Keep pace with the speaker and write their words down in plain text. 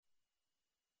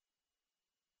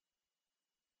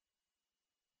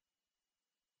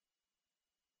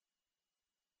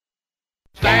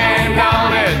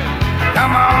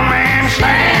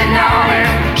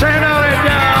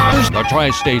the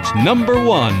Tri-State's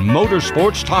 #1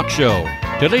 motorsports talk show.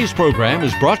 Today's program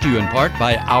is brought to you in part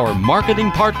by our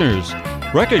marketing partners.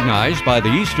 Recognized by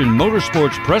the Eastern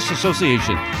Motorsports Press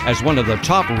Association as one of the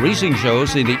top racing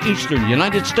shows in the eastern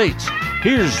United States,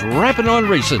 here's Rappin' on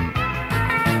Racing.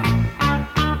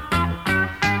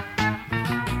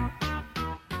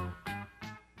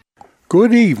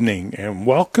 Good evening and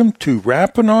welcome to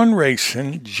Rappin' on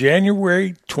Racing,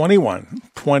 January 21,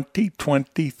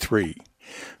 2023.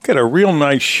 Got a real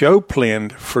nice show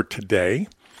planned for today.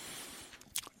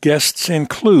 Guests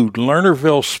include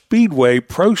Lernerville Speedway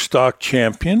Pro Stock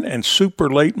Champion and Super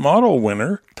Late Model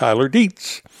winner Tyler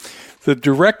Dietz, the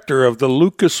director of the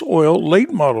Lucas Oil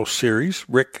Late Model Series,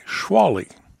 Rick Schwally.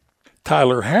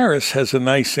 Tyler Harris has a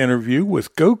nice interview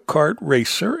with go-kart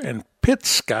racer and pit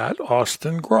Scott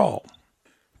Austin Grawl.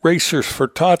 Racers for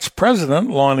Tots president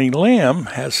Lonnie Lamb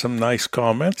has some nice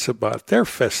comments about their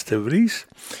festivities.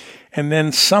 And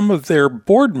then some of their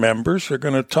board members are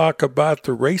going to talk about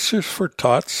the Racers for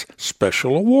Tots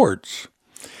special awards.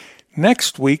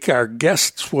 Next week, our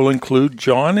guests will include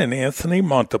John and Anthony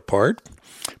Montepart,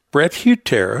 Brett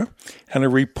Hutera, and a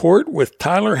report with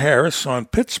Tyler Harris on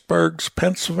Pittsburgh's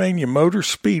Pennsylvania Motor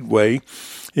Speedway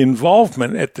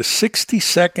involvement at the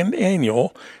 62nd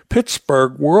Annual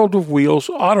Pittsburgh World of Wheels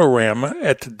Autorama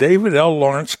at the David L.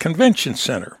 Lawrence Convention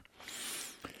Center.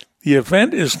 The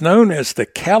event is known as the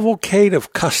Cavalcade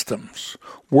of Customs,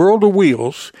 World of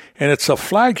Wheels, and it's a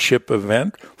flagship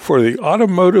event for the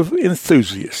automotive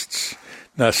enthusiasts.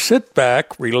 Now sit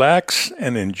back, relax,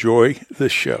 and enjoy the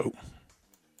show.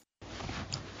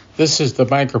 This is the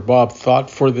Banker Bob thought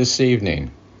for this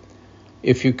evening.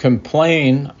 If you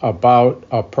complain about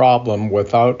a problem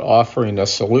without offering a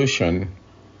solution,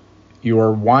 you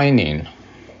are whining.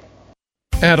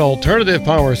 At Alternative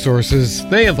Power Sources,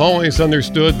 they have always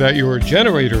understood that your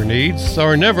generator needs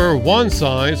are never one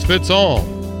size fits all.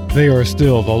 They are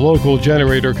still the local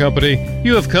generator company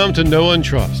you have come to know and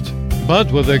trust,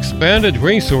 but with expanded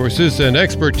resources and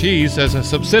expertise as a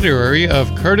subsidiary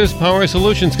of Curtis Power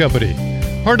Solutions Company,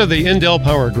 part of the Indel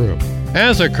Power Group.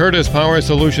 As a Curtis Power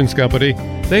Solutions Company,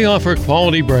 they offer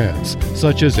quality brands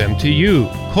such as MTU,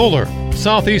 Kohler,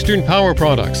 Southeastern Power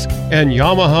Products, and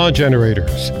Yamaha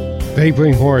generators. They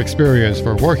bring more experience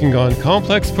for working on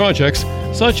complex projects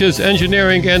such as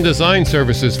engineering and design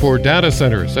services for data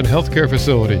centers and healthcare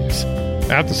facilities.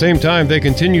 At the same time, they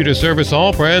continue to service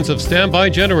all brands of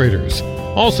standby generators.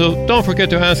 Also, don't forget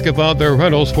to ask about their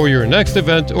rentals for your next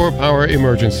event or power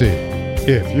emergency.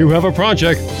 If you have a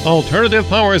project, Alternative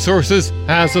Power Sources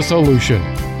has a solution.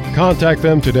 Contact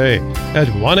them today at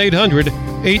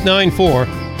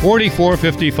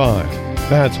 1-800-894-4455.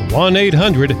 That's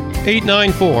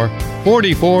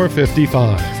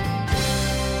 1-800-894-4455.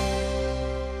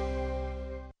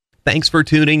 Thanks for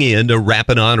tuning in to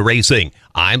Rappin' on Racing.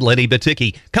 I'm Lenny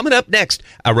Baticki. Coming up next,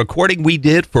 a recording we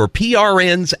did for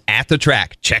PRN's At the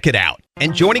Track. Check it out.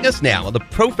 And joining us now on the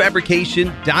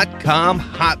ProFabrication.com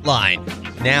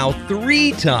hotline, now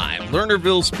three-time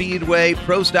Lernerville Speedway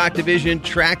Pro Stock Division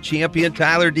track champion,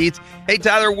 Tyler Dietz. Hey,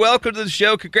 Tyler, welcome to the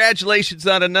show. Congratulations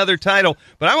on another title.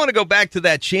 But I want to go back to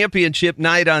that championship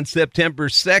night on September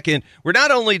 2nd, where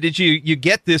not only did you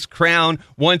get this crown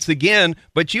once again,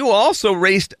 but you also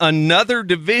raced another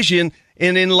division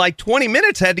and in like 20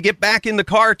 minutes had to get back in the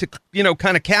car to,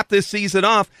 kind of cap this season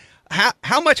off.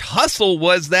 How much hustle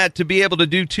was that to be able to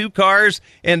do two cars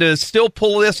and to still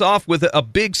pull this off with a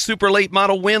big super late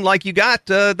model win like you got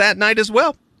that night as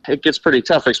well? It gets pretty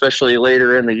tough, especially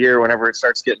later in the year whenever it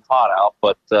starts getting hot out.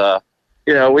 But, I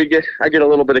get a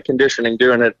little bit of conditioning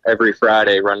doing it every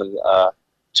Friday, running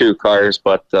two cars.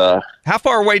 But how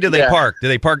far away do they park? Do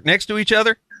they park next to each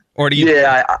other? Or do you?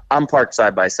 Yeah, I'm parked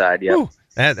side by side, yeah. Ooh,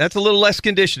 that's a little less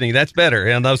conditioning. That's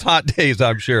better on those hot days,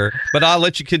 I'm sure. But I'll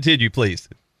let you continue, please.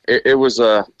 It was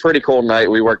a pretty cold night.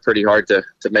 We worked pretty hard to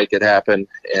make it happen.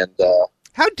 And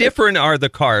how different are the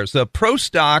cars? The Pro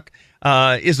Stock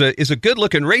is a good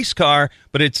looking race car,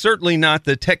 but it's certainly not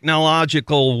the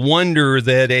technological wonder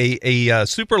that a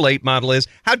super late model is.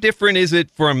 How different is it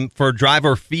for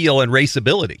driver feel and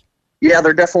raceability? Yeah,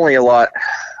 they're definitely a lot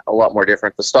more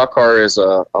different. The stock car is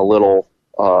a little.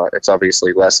 It's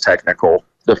obviously less technical.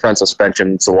 The front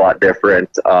suspension's a lot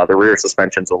different. The rear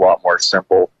suspension's a lot more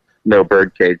simple. No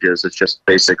bird cages. It's just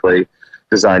basically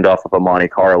designed off of a Monte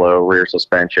Carlo rear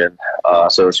suspension.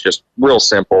 So it's just real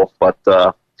simple. But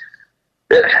the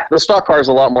stock car is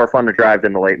a lot more fun to drive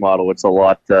than the late model. It's a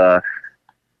lot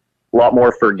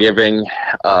more forgiving.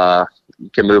 You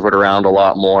can move it around a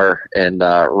lot more and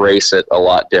race it a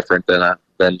lot different than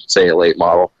say a late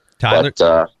model. Tyler?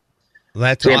 But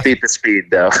That's Can't awesome. beat the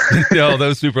speed, though. No,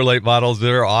 those super late models,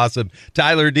 they're awesome.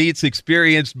 Tyler Dietz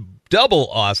experienced double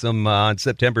awesome on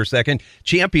September 2nd,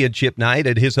 championship night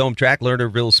at his home track,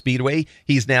 Lernerville Speedway.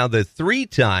 He's now the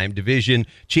 3-time division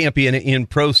champion in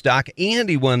Pro Stock, and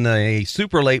he won a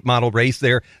super late model race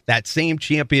there that same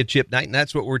championship night, and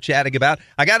that's what we're chatting about.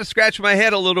 I got to scratch my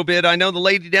head a little bit. I know the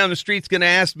lady down the street's going to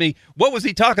ask me, what was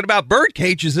he talking about bird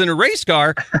cages in a race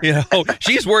car?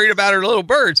 She's worried about her little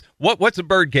birds. What's a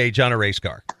bird cage on a race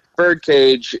car? Bird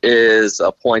cage is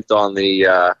a point on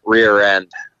the rear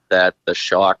end that the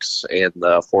shocks and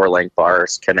the 4-link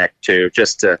bars connect to,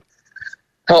 just to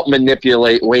help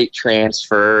manipulate weight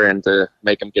transfer and to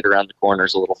make them get around the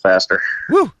corners a little faster.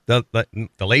 Woo! The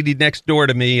lady next door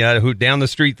to me, who down the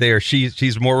street there,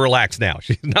 she's more relaxed now.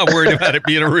 She's not worried about it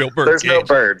being a real bird There's cage. no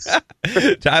birds.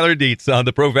 Tyler Dietz on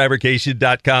the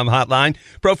ProFabrication.com hotline.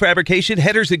 ProFabrication,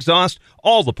 headers, exhaust,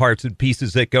 all the parts and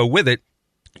pieces that go with it,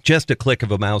 just a click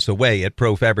of a mouse away at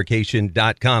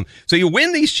ProFabrication.com. So you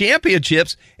win these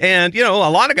championships, and, a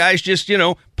lot of guys just,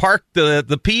 park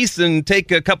the piece and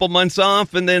take a couple months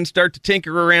off and then start to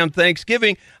tinker around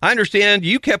Thanksgiving. I understand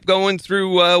you kept going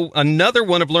through another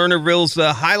one of Lernerville's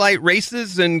highlight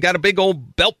races and got a big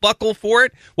old belt buckle for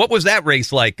it. What was that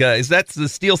race like? Is that the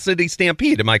Steel City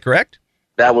Stampede? Am I correct?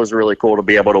 That was really cool to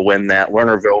be able to win that.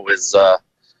 Lernerville was,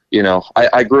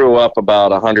 I grew up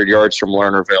about 100 yards from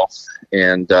Lernerville,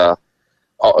 and I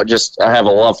have a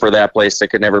love for that place that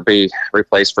could never be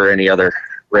replaced for any other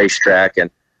racetrack. And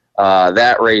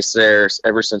that race there,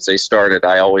 ever since they started,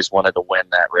 I always wanted to win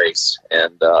that race.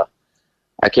 And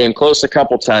I came close a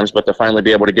couple times, but to finally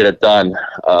be able to get it done,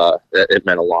 it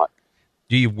meant a lot.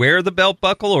 Do you wear the belt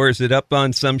buckle, or is it up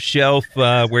on some shelf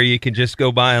where you can just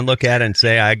go by and look at it and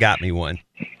say, I got me one?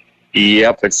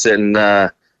 Yep, it's sitting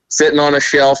on a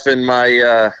shelf in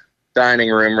my dining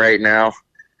room right now.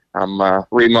 I'm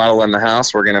remodeling the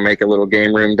house. We're going to make a little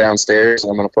game room downstairs.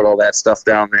 I'm going to put all that stuff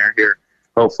down there here,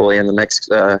 hopefully in the next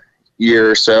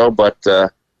year or so, but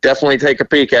definitely take a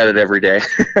peek at it every day.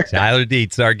 Tyler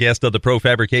Dietz, our guest on the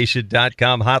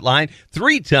ProFabrication.com hotline,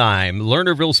 3-time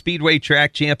Lernerville Speedway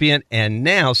track champion, and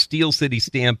now Steel City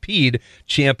Stampede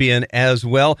champion as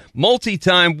well.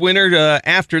 Multi-time winner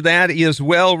after that as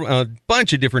well. A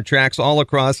bunch of different tracks all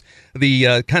across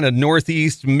the kind of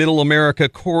Northeast, Middle America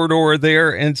corridor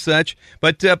there and such.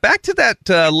 But back to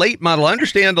that late model. I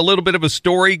understand a little bit of a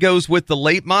story goes with the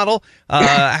late model.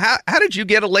 How did you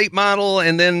get a late model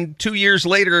and then 2 years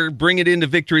later bring it into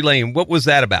Victory Lane? What was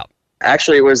that about?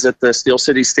 Actually, it was at the Steel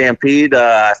City Stampede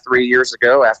 3 years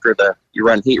ago. After you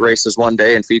run heat races one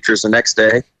day and features the next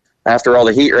day. After all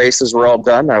the heat races were all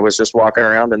done, I was just walking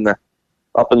around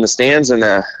up in the stands, and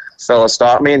a fella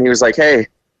stopped me, and he was like, "Hey,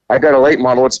 I got a late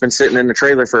model. It's been sitting in the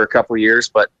trailer for a couple of years,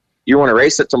 but you want to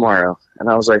race it tomorrow?" And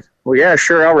I was like, "Well, yeah,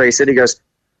 sure, I'll race it." He goes,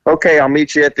 "Okay, I'll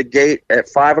meet you at the gate at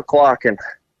 5 o'clock." And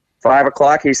 5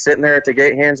 o'clock, he's sitting there at the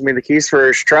gate, hands me the keys for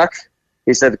his truck.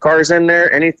 He said, "The car's in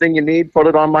there. Anything you need, put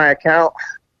it on my account.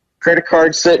 Credit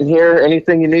card sitting here.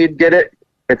 Anything you need, get it.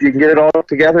 If you can get it all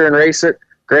together and race it,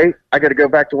 great. I got to go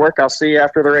back to work. I'll see you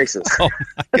after the races." Oh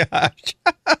my gosh!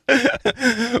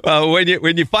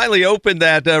 When you finally opened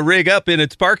that rig up in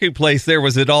its parking place, there,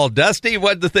 was it all dusty?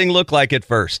 What did the thing look like at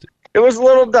first? It was a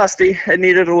little dusty. It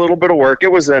needed a little bit of work.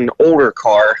 It was an older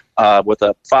car with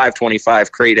a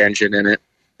 525 crate engine in it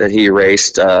that he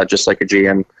raced, just like a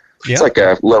GM. Yeah. It's like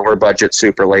a lower budget,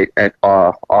 super late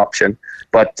option.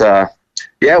 But,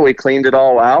 we cleaned it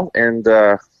all out. And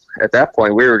at that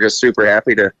point, we were just super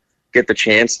happy to get the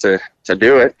chance to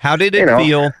do it. How did it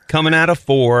feel coming out of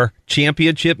 4,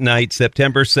 championship night,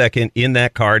 September 2nd, in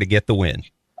that car to get the win?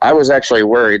 I was actually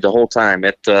worried the whole time.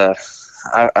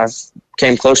 I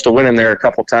came close to winning there a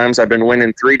couple times. I've been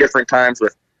winning 3 different times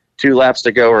with 2 laps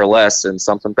to go or less, and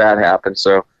something bad happened.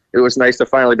 So it was nice to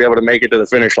finally be able to make it to the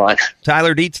finish line.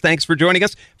 Tyler Dietz, thanks for joining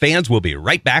us. Fans will be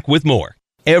right back with more.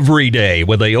 Every day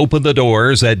when they open the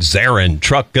doors at Zarin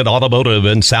Truck and Automotive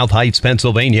in South Heights,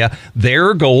 Pennsylvania,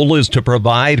 their goal is to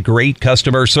provide great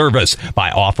customer service by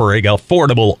offering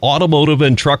affordable automotive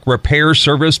and truck repair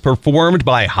service performed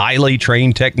by highly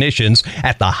trained technicians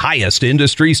at the highest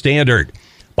industry standard.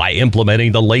 By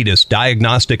implementing the latest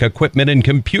diagnostic equipment and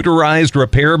computerized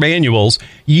repair manuals,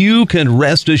 you can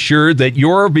rest assured that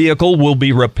your vehicle will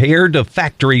be repaired to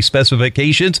factory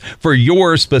specifications for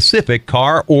your specific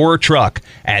car or truck.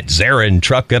 At Zarin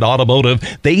Truck and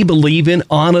Automotive, they believe in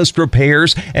honest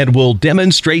repairs and will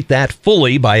demonstrate that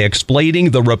fully by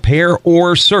explaining the repair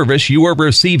or service you are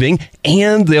receiving,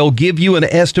 and they'll give you an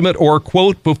estimate or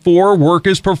quote before work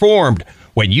is performed.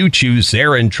 When you choose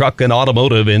Zarin Truck and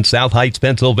Automotive in South Heights,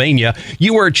 Pennsylvania,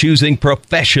 you are choosing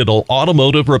professional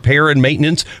automotive repair and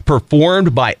maintenance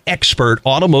performed by expert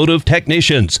automotive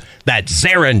technicians. That's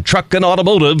Zarin Truck and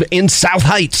Automotive in South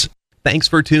Heights. Thanks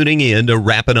for tuning in to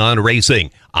Rappin' On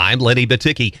Racing. I'm Lenny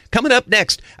Baticki. Coming up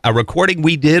next, a recording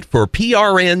we did for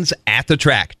PRN's At the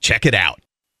Track. Check it out.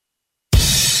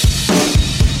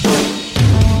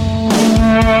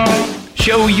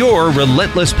 Show your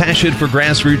relentless passion for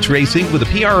grassroots racing with a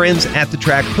PRN's At the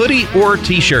Track hoodie or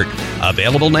t-shirt.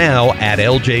 Available now at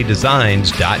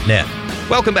ljdesigns.net.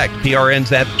 Welcome back to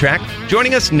PRN's At the Track.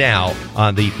 Joining us now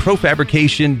on the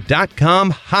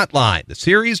Profabrication.com hotline, the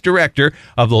series director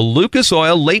of the Lucas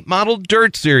Oil Late Model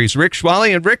Dirt Series, Rick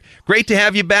Schwally. And Rick, great to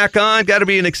have you back on. Got to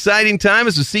be an exciting time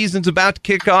as the season's about to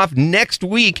kick off next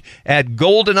week at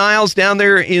Golden Isles down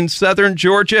there in southern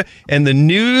Georgia. And the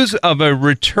news of a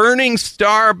returning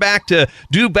star back to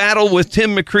do battle with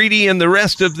Tim McCready and the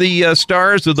rest of the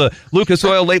stars of the Lucas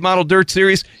Oil Late Model Dirt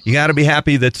Series. You got to be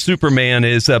happy that Superman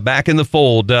is back in the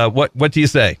fold. What do you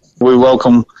say? We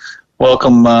welcome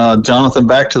Jonathan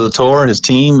back to the tour. His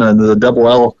team and the Double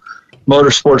L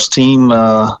Motorsports team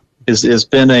has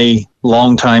been a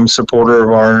longtime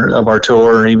supporter of our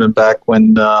tour, even back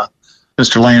when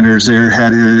Mr. Landers there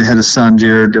had his son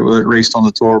Jared that raced on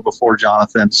the tour before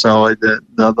Jonathan. So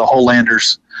the whole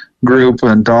Landers group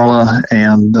and Darla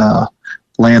and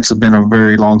Lance have been a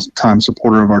very long time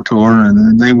supporter of our tour,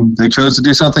 and they chose to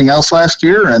do something else last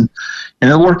year, and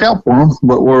it worked out for them.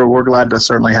 But we're glad to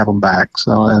certainly have them back.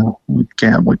 So we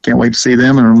can't wait to see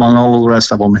them, and among all the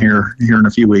rest of them here in a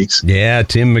few weeks. Yeah,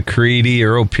 Tim McCready,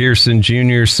 Earl Pearson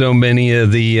Jr., so many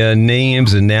of the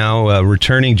names, and now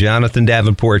returning Jonathan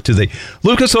Davenport to the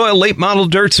Lucas Oil Late Model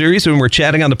Dirt Series, and we're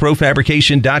chatting on the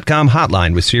Profabrication.com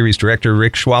hotline with Series Director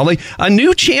Rick Schwally. A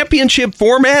new championship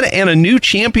format and a new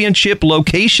championship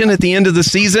location at the end of the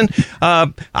season.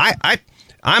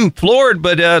 I'm floored,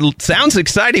 but sounds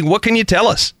exciting. What can you tell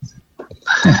us?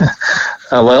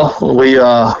 Well,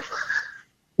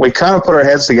 we kind of put our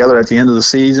heads together at the end of the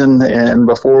season, and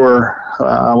before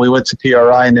we went to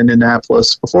PRI in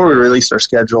Indianapolis, before we released our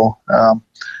schedule,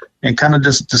 and kind of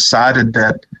just decided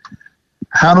that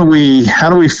how do we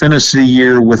finish the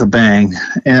year with a bang,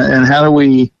 and how do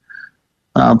we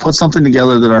put something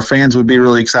together that our fans would be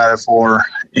really excited for,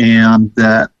 and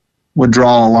that would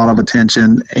draw a lot of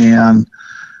attention,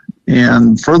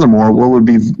 and furthermore, what would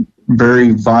be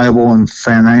very viable and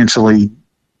financially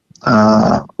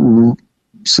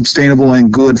sustainable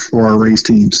and good for our race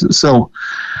teams. So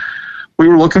we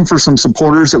were looking for some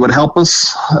supporters that would help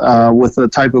us with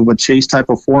a chase type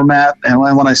of format. And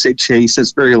when I say chase,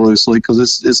 it's very loosely,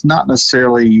 because it's not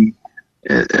necessarily,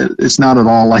 it's not at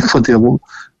all like what the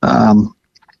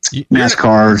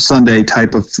NASCAR Sunday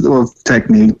type of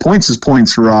technique. Points is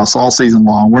points for us all season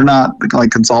long. We're not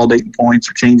like consolidating points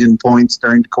or changing points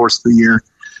during the course of the year.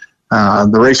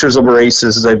 The racers will race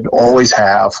as they always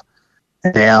have.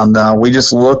 And we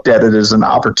just looked at it as an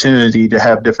opportunity to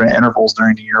have different intervals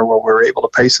during the year where we're able to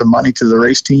pay some money to the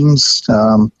race teams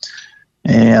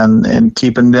and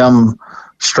keeping them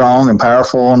strong and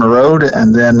powerful on the road.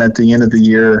 And then at the end of the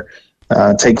year,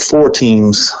 take 4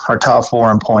 teams, our top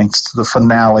 4 in points, to the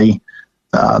finale.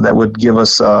 That would give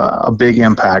us a big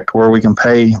impact where we can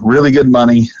pay really good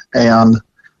money, and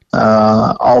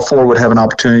all 4 would have an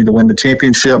opportunity to win the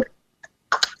championship.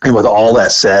 And with all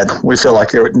that said, we feel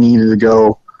like it needed to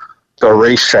go to a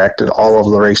racetrack that all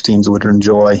of the race teams would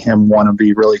enjoy and want to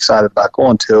be really excited about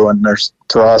going to. And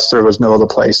to us, there was no other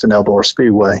place than Eldora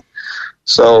Speedway.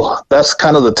 So that's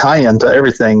kind of the tie-in to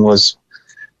everything, was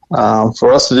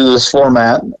for us to do this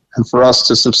format and for us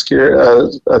to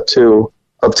to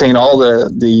obtain all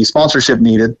the sponsorship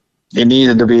needed. It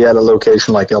needed to be at a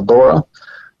location like Eldora.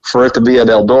 For it to be at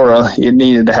Eldora, it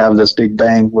needed to have this big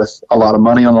bang with a lot of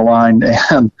money on the line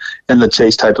and the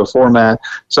chase type of format.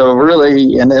 So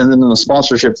really, and then the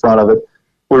sponsorship front of it,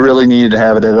 we really needed to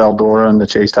have it at Eldora and the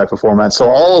chase type of format. So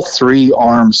all 3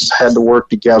 arms had to work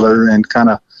together and kind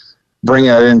of bring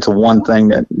it into one thing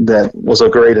that was a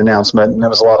great announcement, and it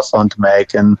was a lot of fun to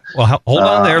make. And well, hold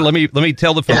on there. Let me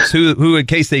tell the folks who, in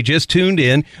case they just tuned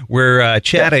in, we're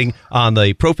chatting on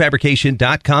the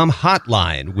Profabrication.com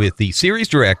hotline with the series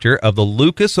director of the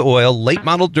Lucas Oil Late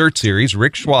Model Dirt Series,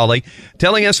 Rick Schwally,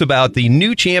 telling us about the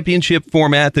new championship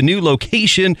format, the new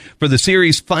location for the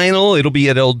series final. It'll be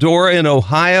at Eldora in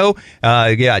Ohio.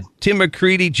 Tim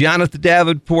McCready, Jonathan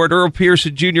Davenport, Earl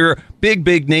Pearson Jr.,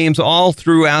 big names all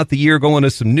throughout the year, going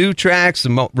to some new tracks,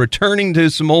 some returning to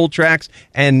some old tracks.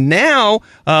 And now,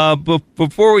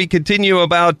 before we continue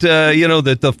about,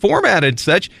 the format and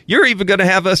such, you're even going to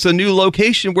have us a new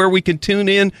location where we can tune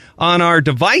in on our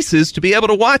devices to be able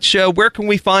to watch. Where can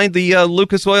we find the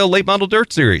Lucas Oil Late Model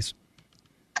Dirt Series?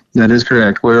 That is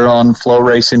correct. We're on Flow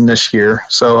Racing this year.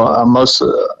 So most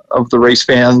of the race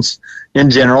fans in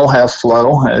general have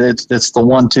Flow. It's the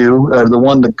one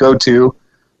to go to.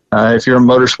 If you're a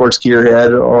motorsports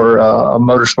gearhead or a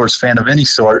motorsports fan of any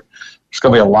sort, there's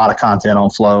going to be a lot of content on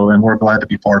Flow, and we're glad to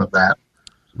be part of that.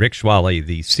 Rick Schwally,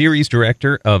 the series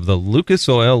director of the Lucas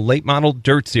Oil Late Model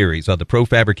Dirt Series on the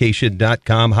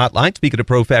ProFabrication.com hotline. Speaking of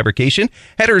Pro Fabrication,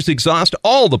 headers exhaust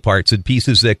all the parts and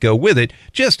pieces that go with it,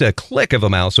 just a click of a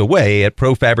mouse away at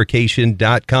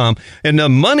ProFabrication.com. And the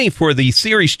money for the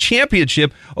series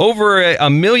championship, over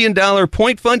 $1 million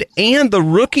point fund, and the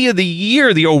Rookie of the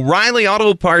Year, the O'Reilly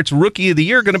Auto Parts Rookie of the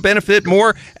Year, going to benefit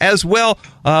more as well.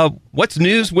 What's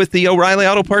news with the O'Reilly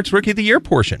Auto Parts Rookie of the Year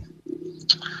portion?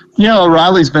 Yeah,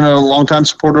 O'Reilly's been a longtime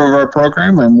supporter of our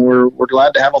program, and we're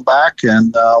glad to have them back.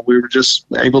 And we were just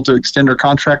able to extend our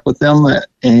contract with them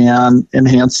and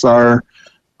enhance our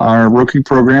rookie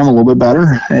program a little bit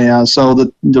better. And so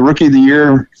the Rookie of the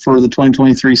Year for the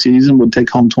 2023 season would take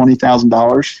home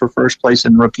 $20,000 for first place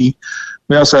in rookie.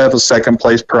 We also have a second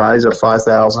place prize of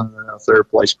 $5,000 and a third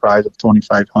place prize of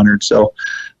 $2,500. So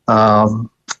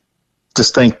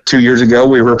just think 2 years ago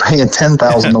we were paying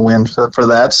 $10,000 to win for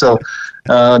that. So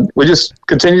we just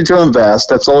continue to invest.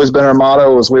 That's always been our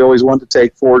motto, is we always want to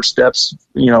take forward steps,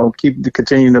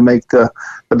 continue to make the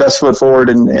best foot forward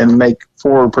and make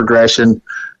forward progression,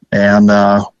 and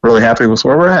really happy with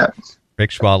where we're at.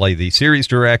 Rick Schwally, the series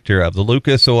director of the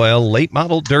Lucas Oil Late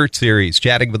Model Dirt Series,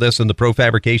 chatting with us on the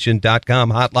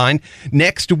ProFabrication.com hotline.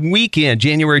 Next weekend,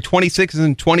 January 26th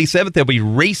and 27th, they'll be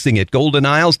racing at Golden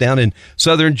Isles down in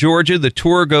southern Georgia. The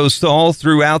tour goes all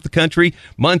throughout the country,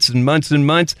 months and months and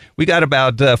months. We got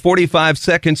about 45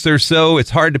 seconds or so.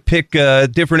 It's hard to pick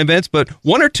different events, but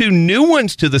one or two new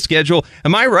ones to the schedule.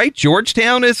 Am I right?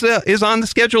 Georgetown is on the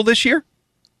schedule this year?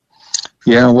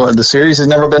 Yeah, well, the series has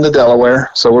never been to Delaware,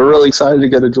 so we're really excited to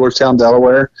go to Georgetown,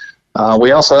 Delaware.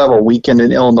 We also have a weekend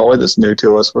in Illinois that's new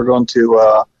to us. We're going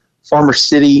to Farmer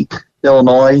City,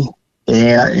 Illinois,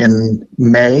 in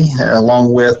May.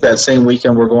 Along with that same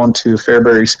weekend, we're going to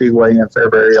Fairbury Speedway in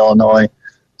Fairbury, Illinois.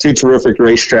 Two terrific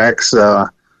racetracks.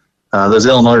 Those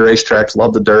Illinois racetracks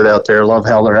love the dirt out there, love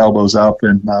how their elbows up,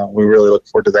 and we really look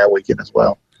forward to that weekend as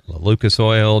well. Lucas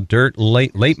Oil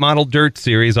late model dirt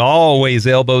series, always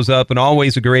elbows up and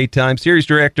always a great time. Series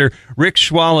director Rick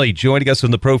Schwally joining us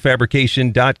on the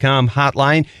ProFabrication.com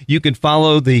hotline. You can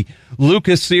follow the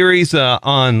Lucas series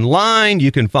online.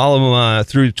 You can follow them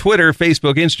through Twitter,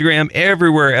 Facebook, Instagram,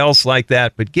 everywhere else like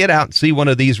that. But get out and see one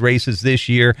of these races this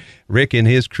year. Rick and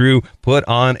his crew put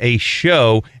on a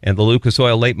show, and the Lucas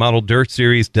Oil Late Model Dirt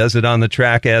Series does it on the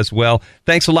track as well.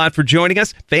 Thanks a lot for joining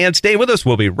us. Fans, stay with us.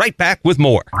 We'll be right back with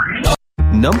more.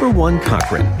 Number One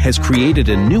Cochrane has created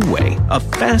a new way, a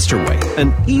faster way,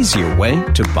 an easier way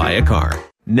to buy a car.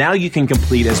 Now you can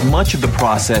complete as much of the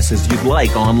process as you'd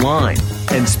like online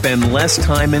and spend less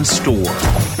time in store.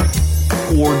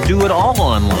 Or do it all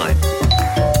online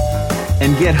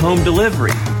and get home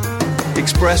delivery.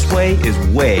 Expressway is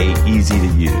way easy to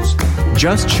use.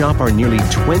 Just shop our nearly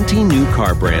 20 new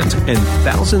car brands and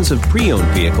thousands of pre-owned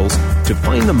vehicles to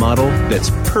find the model that's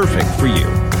perfect for you.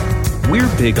 We're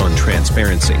big on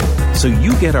transparency, so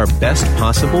you get our best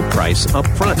possible price up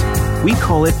front. We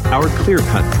call it our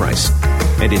clear-cut price,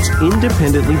 and it's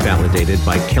independently validated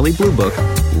by Kelley Blue Book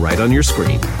right on your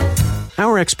screen.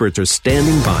 Our experts are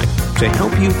standing by to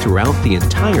help you throughout the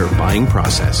entire buying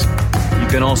process. You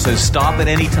can also stop at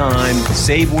any time,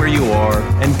 save where you are,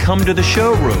 and come to the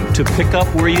showroom to pick up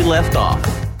where you left off.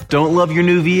 Don't love your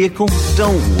new vehicle?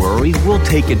 Don't worry, we'll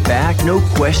take it back, no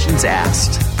questions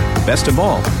asked. Best of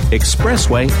all,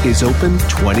 Expressway is open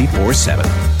 24/7.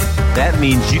 That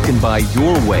means you can buy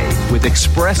your way with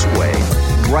Expressway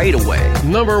right away.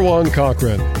 Number One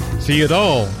Cochrane. See it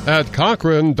all at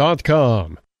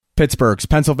Cochrane.com. Pittsburgh's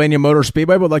Pennsylvania Motor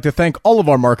Speedway would like to thank all of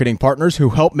our marketing partners who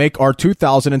helped make our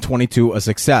 2022 a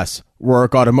success.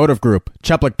 Rourke Automotive Group,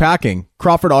 Cheplick Packing,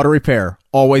 Crawford Auto Repair,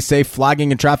 Always Safe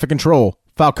Flagging and Traffic Control,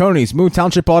 Falcone's Moon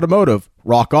Township Automotive,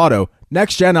 Rock Auto,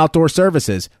 Next Gen Outdoor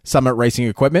Services, Summit Racing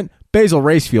Equipment, Basil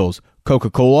Race Fuels,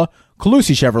 Coca-Cola,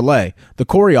 Colussy Chevrolet, The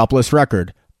Coriopolis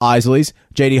Record, Isley's,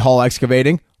 J.D. Hall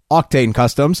Excavating, Octane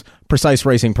Customs, Precise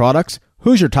Racing Products,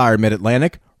 Hoosier Tire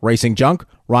Mid-Atlantic, Racing Junk,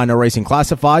 Rhino Racing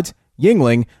Classifieds,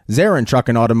 Yingling, Zarin Truck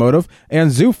and Automotive,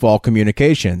 and Zufall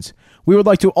Communications. We would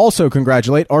like to also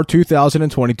congratulate our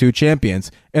 2022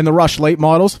 champions. In the Rush Late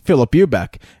Models, Philip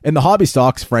Ubeck. In the Hobby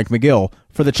Stocks, Frank McGill.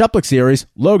 For the Cheplik Series,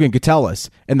 Logan Gatellis.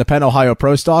 In the Penn Ohio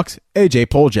Pro Stocks, AJ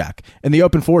Poljak. In the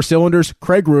Open 4 Cylinders,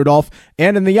 Craig Rudolph.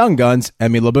 And in the Young Guns,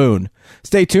 Emmy Laboon.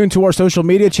 Stay tuned to our social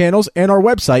media channels and our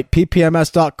website,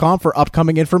 ppms.com, for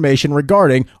upcoming information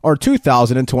regarding our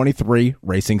 2023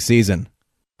 racing season.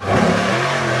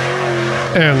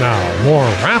 And now, more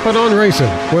Rapping on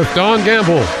Racing with Don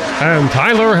Gamble and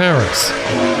Tyler Harris.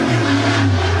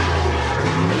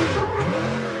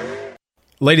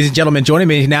 Ladies and gentlemen, joining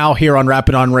me now here on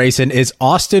Rapping on Racing is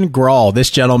Austin Grahl. This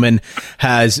gentleman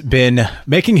has been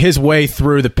making his way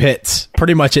through the pits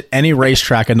pretty much at any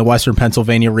racetrack in the Western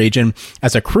Pennsylvania region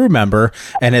as a crew member,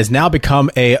 and has now become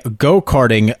a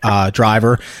go-karting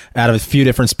driver out of a few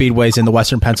different speedways in the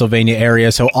Western Pennsylvania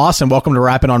area. So, Austin, welcome to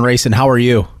Rapping on Racing. How are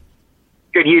you?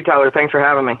 Good, you, Tyler. Thanks for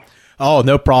having me. Oh,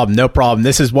 no problem. No problem.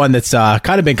 This is one that's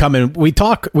kind of been coming. We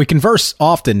converse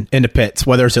often in the pits,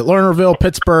 whether it's at Lernerville,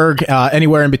 Pittsburgh,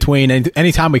 anywhere in between. And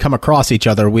anytime we come across each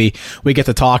other, we get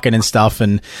to talking and stuff.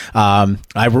 And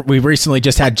we recently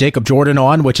just had Jacob Jordan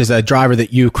on, which is a driver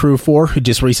that you crew for, who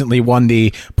just recently won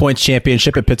the points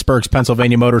championship at Pittsburgh's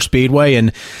Pennsylvania Motor Speedway.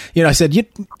 And, I said,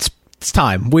 it's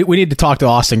time. We need to talk to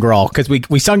Austin Grahl, because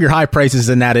we sung your high praises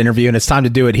in that interview, and it's time to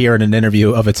do it here in an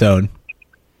interview of its own.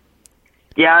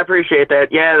 Yeah, I appreciate that.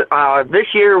 Yeah, this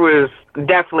year was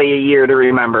definitely a year to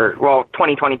remember. Well,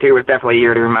 2022 was definitely a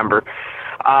year to remember.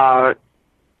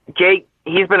 Jake,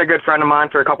 he's been a good friend of mine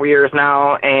for a couple years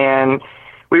now, and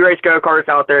we race go-karts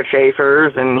out there at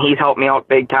Schaefer's, and he's helped me out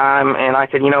big time. And I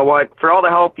said, you know what? For all the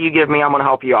help you give me, I'm going to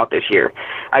help you out this year.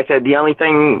 I said,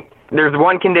 there's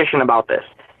one condition about this.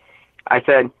 I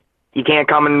said, you can't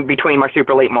come in between my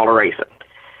super late model racing.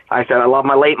 I said, I love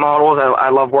my late models. I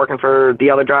love working for the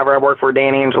other driver I work for,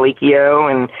 Danny Angelicchio,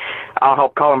 and I'll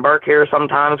help Colin Burke here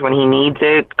sometimes when he needs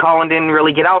it. Colin didn't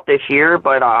really get out this year,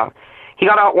 but he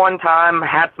got out one time,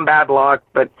 had some bad luck,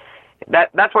 but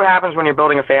that's what happens when you're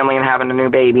building a family and having a new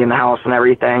baby in the house and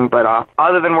everything. But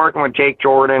other than working with Jake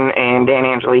Jordan and Danny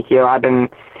Angelicchio, I've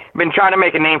been trying to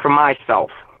make a name for myself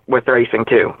with racing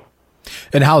too.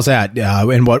 And how's that?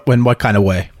 In what kind of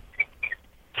way?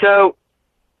 So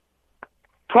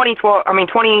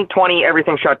 2020,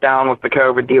 everything shut down with the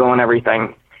COVID deal and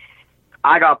everything.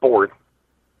 I got bored.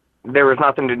 There was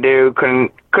nothing to do.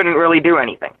 Couldn't really do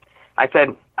anything. I said,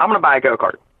 I'm going to buy a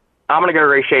go-kart. I'm going to go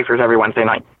race Schaefer's every Wednesday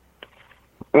night.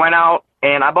 Went out,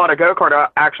 and I bought a go-kart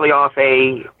actually off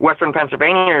a Western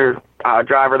Pennsylvania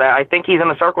driver that I think he's in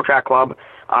the Circle Track Club,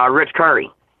 Rich Curry.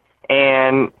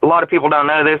 And a lot of people don't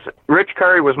know this. Rich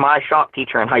Curry was my shop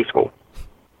teacher in high school.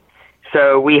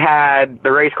 So we had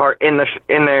the race car in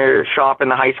the shop in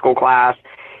the high school class,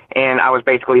 and I was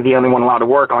basically the only one allowed to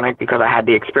work on it because I had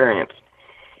the experience.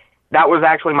 That was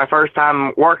actually my first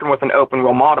time working with an open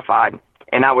wheel modified,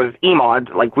 and that was E-Mod,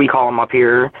 like we call them up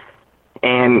here.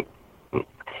 And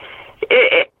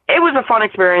it was a fun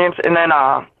experience. And then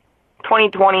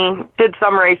 2020, did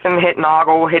some racing, hit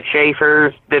Noggle, hit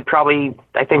Schaefer's, did probably,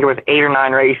 I think it was 8 or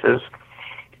 9 races.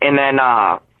 And then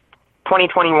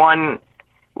 2021,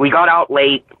 we got out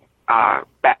late.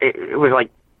 It was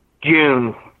like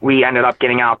June we ended up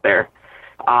getting out there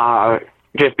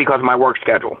just because of my work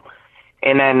schedule.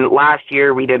 And then last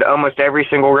year we did almost every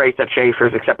single race at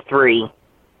Schaefer's except 3.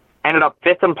 Ended up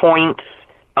 5th in points,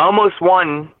 almost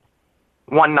won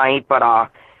one night, but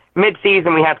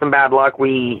mid-season we had some bad luck.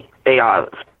 A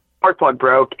spark plug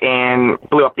broke and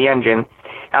blew up the engine.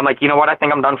 And I'm like, you know what? I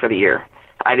think I'm done for the year.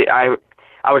 I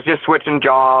was just switching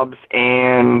jobs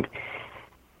and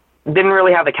didn't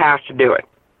really have the cash to do it.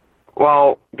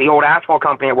 Well, the old asphalt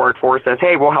company I worked for says,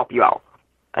 hey, we'll help you out.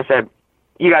 I said,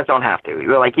 you guys don't have to.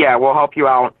 They're like, yeah, we'll help you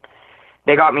out.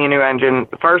 They got me a new engine.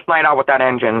 The first night out with that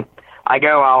engine, I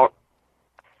go out.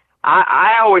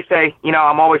 I always say,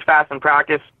 I'm always fast in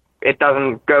practice. It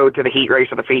doesn't go to the heat race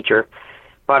or the feature.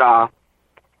 But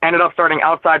ended up starting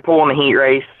outside pole in the heat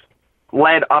race,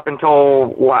 led up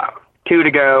until 2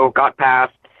 to go, got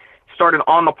past, started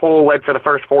on the pole, led for the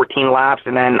first 14 laps,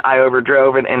 and then I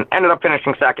overdrove it and ended up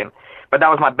finishing second. But that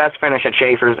was my best finish at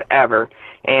Schaefer's ever.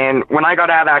 And when I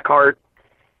got out of that kart,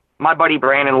 my buddy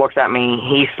Brandon looks at me,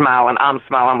 he's smiling, I'm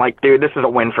smiling. I'm like, dude, this is a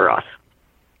win for us.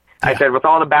 Yeah. I said, with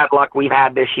all the bad luck we've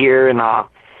had this year, and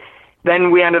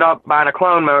then we ended up buying a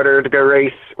clone motor to go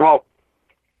race. Well,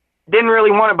 didn't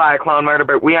really want to buy a clone motor,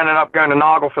 but we ended up going to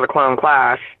Noggle for the clone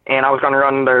clash, and I was going to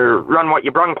run the Run What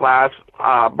You Brung class.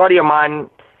 A buddy of mine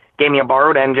gave me a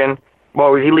borrowed engine. Well,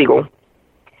 it was illegal,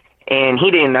 and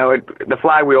he didn't know it. The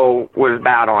flywheel was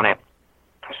bad on it.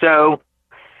 So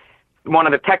one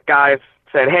of the tech guys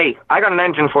said, hey, I got an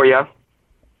engine for you.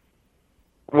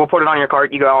 we'll put it on your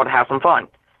cart. You go out and have some fun.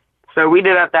 So we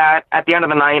did that. At the end of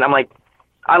the night, I'm like,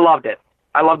 I loved it.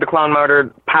 I loved the clone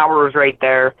motor. Power was right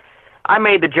there. I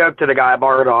made the joke to the guy I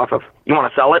borrowed off of, you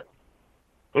want to sell it?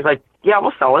 He's like, yeah,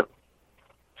 we'll sell it.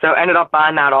 So ended up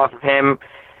buying that off of him.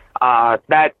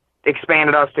 That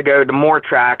expanded us to go to more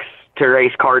tracks to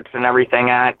race karts and everything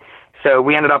at. So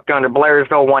we ended up going to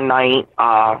Blairsville one night.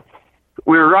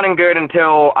 We were running good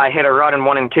until I hit a rut in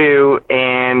 1 and 2,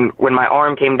 and when my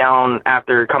arm came down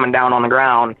after coming down on the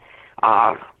ground,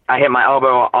 I hit my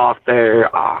elbow off the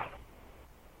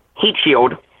heat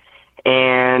shield,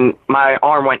 and my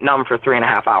arm went numb for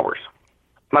 3.5 hours.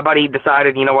 My buddy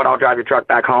decided, you know what, I'll drive your truck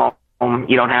back home.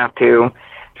 You don't have to.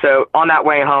 So on that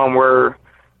way home, we're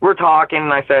talking,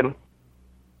 and I said,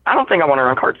 I don't think I want to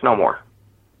run karts no more.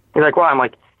 He's like, why? I'm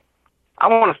like, I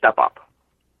want to step up.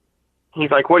 He's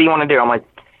like, what do you want to do? I'm like,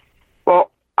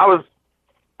 well,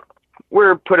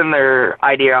 we're putting their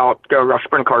idea out, go rush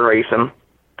sprint car racing.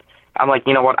 I'm like,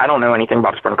 you know what? I don't know anything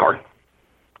about sprint car.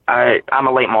 I'm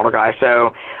a late model guy.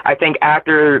 So I think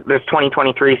after this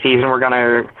 2023 season, we're going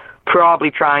to probably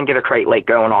try and get a crate lake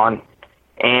going on.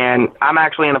 And I'm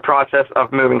actually in the process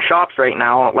of moving shops right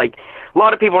now. Like, a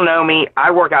lot of people know me.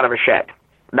 I work out of a shed.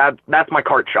 That's my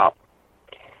kart shop.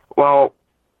 Well,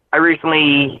 I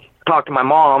recently talked to my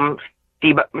mom.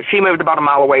 She moved about a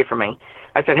mile away from me.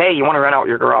 I said, hey, you want to rent out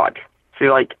your garage? She's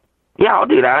like, yeah, I'll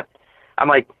do that. I'm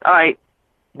like, all right,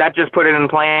 that just put it in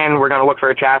plan. We're going to look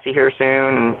for a chassis here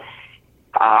soon. And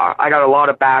I got a lot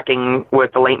of backing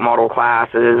with the late model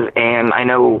classes, and I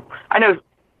know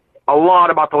a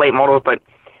lot about the late models, but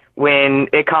when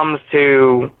it comes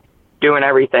to doing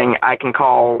everything, I can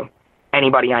call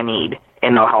anybody I need,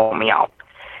 and they'll help me out.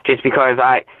 Just because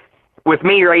with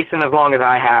me racing as long as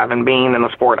I have and being in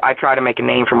the sport, I try to make a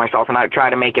name for myself, and I try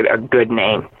to make it a good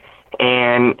name.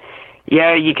 And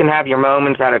yeah, you can have your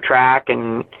moments at a track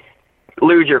and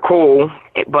lose your cool,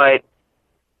 but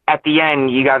at the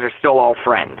end, you guys are still all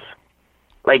friends.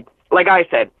 Like I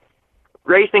said,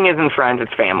 racing isn't friends,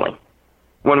 it's family.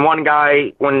 When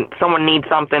someone needs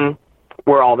something,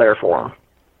 we're all there for them.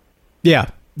 Yeah,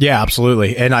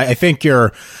 absolutely. And I think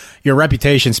your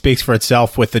reputation speaks for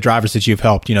itself with the drivers that you've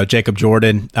helped. You know, Jacob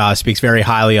Jordan speaks very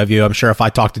highly of you. I'm sure if I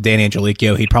talked to Dan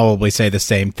Angelico, he'd probably say the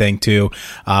same thing too.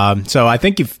 So I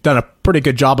think you've done a pretty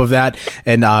good job of that.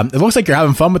 And it looks like you're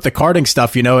having fun with the karting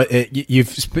stuff. You know,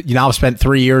 you've now spent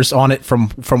 3 years on it from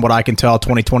what I can tell,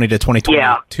 2020 to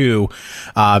 2022.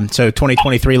 Yeah. So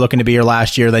 2023 looking to be your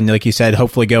last year. Then, like you said,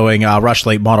 hopefully going Rush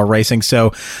Late Model Racing.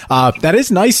 So that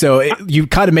is nice. So you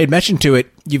kind of made mention to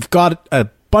it. You've got a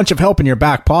bunch of help in your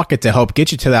back pocket to help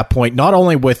get you to that point, not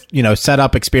only with, you know,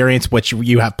 setup experience, which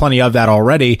you have plenty of that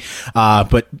already,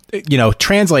 but, you know,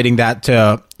 translating that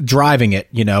to driving it,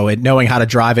 you know, and knowing how to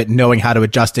drive it, knowing how to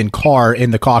adjust in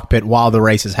the cockpit while the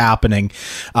race is happening.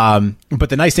 But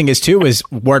the nice thing is too, is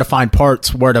where to find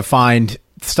parts, where to find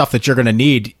stuff that you're going to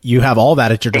need. You have all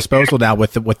that at your disposal now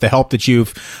with the help that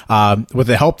you've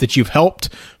helped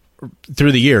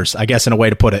through the years, I guess, in a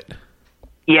way to put it.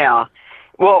 Yeah.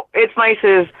 Well, it's nice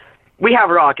is we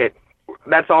have Rocket.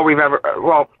 That's all we've ever.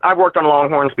 Well, I've worked on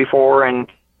Longhorns before, and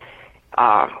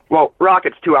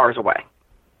Rocket's 2 hours away.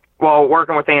 Well,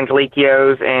 working with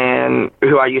Angelico's and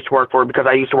who I used to work for, because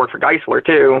I used to work for Geisler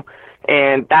too,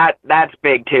 and that's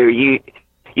big too.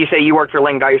 You say you worked for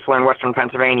Lynn Geisler in Western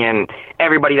Pennsylvania, and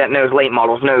everybody that knows late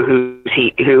models know who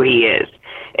he is,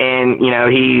 and you know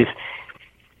he's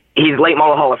late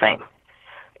model Hall of Fame.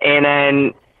 And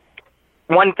then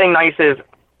one thing nice is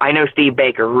I know Steve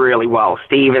Baker really well.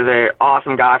 Steve is an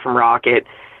awesome guy from Rocket.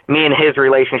 Me and his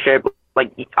relationship,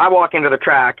 like I walk into the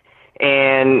track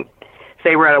and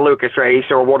say we're at a Lucas race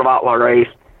or a World of Outlaw race,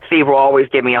 Steve will always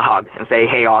give me a hug and say,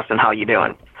 hey, Austin, how you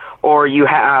doing? Or you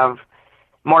have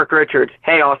Mark Richards,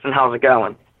 hey, Austin, how's it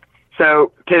going?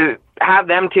 So to have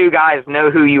them two guys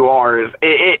know who you are,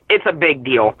 it's a big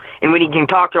deal. And when you can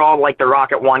talk to all like the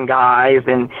Rocket One guys,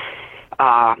 and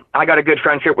I got a good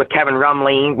friendship with Kevin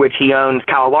Rumley, which he owns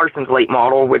Kyle Larson's late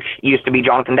model, which used to be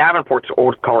Jonathan Davenport's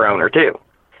old car owner too.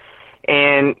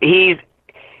 And he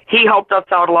helped us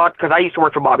out a lot because I used to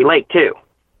work for Bobby Lake too.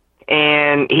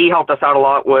 And he helped us out a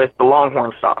lot with the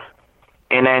Longhorn stuff.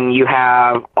 And then you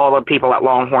have all the people at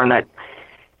Longhorn that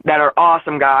are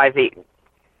awesome guys.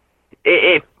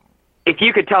 If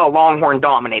you could tell, Longhorn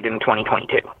dominated in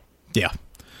 2022. Yeah.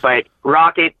 But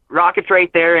Rocket's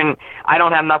right there, and I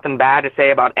don't have nothing bad to say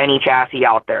about any chassis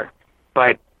out there.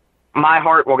 But my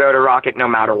heart will go to Rocket no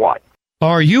matter what.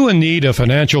 Are you in need of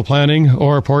financial planning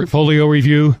or portfolio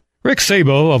review? Rick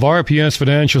Sabo of RPS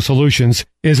Financial Solutions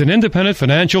is an independent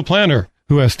financial planner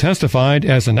who has testified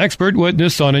as an expert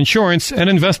witness on insurance and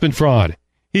investment fraud.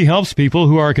 he helps people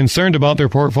who are concerned about their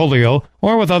portfolio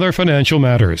or with other financial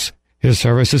matters. His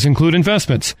services include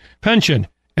investments, pension,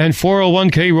 and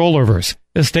 401k rollovers,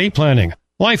 estate planning,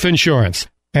 life insurance,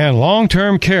 and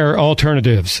long-term care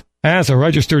alternatives. As a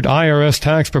registered IRS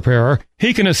tax preparer,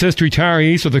 he can assist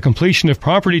retirees with the completion of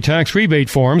property tax rebate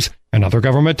forms and other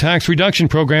government tax reduction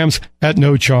programs at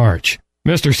no charge.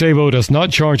 Mr. Sabo does not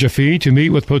charge a fee to meet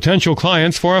with potential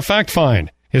clients for a fact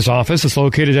find. His office is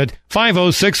located at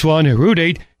 5061 Route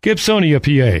 8, Gibsonia,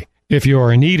 PA. If you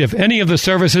are in need of any of the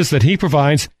services that he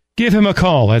provides, give him a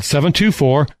call at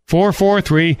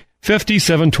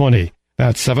 724-443-5720.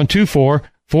 That's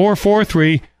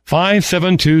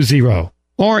 724-443-5720.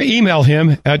 Or email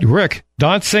him at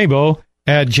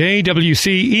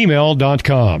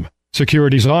rick.sabo@jwcemail.com.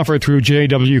 Securities offered through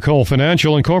J.W. Cole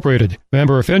Financial Incorporated,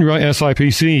 member of FINRA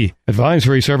SIPC.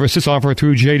 Advisory services offered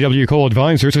through J.W. Cole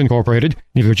Advisors Incorporated.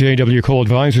 Neither J.W. Cole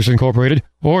Advisors Incorporated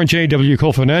or J.W.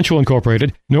 Cole Financial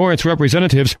Incorporated, nor its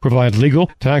representatives provide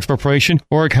legal, tax preparation,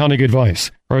 or accounting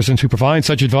advice. Persons who provide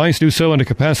such advice do so in a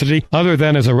capacity other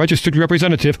than as a registered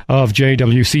representative of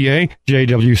JWCA,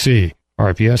 JWC.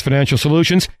 RPS Financial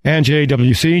Solutions and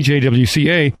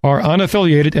JWC/JWCA are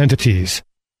unaffiliated entities.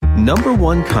 Number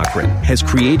One Cochrane has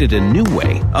created a new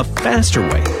way, a faster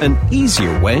way, an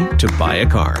easier way to buy a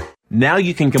car. Now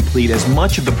you can complete as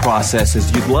much of the process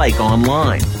as you'd like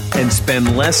online and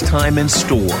spend less time in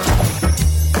store.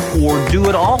 Or do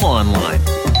it all online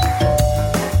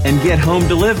and get home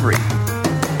delivery.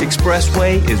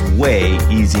 Expressway is way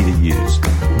easy to use.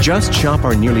 Just shop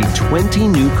our nearly 20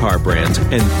 new car brands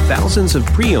and thousands of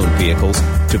pre-owned vehicles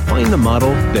to find the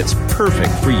model that's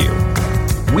perfect for you.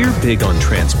 We're big on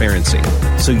transparency,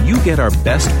 so you get our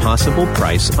best possible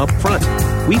price up front.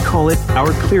 We call it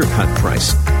our clear-cut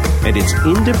price, and it's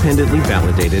independently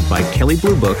validated by Kelley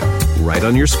Blue Book right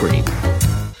on your screen.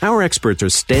 Our experts are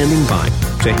standing by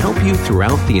to help you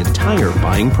throughout the entire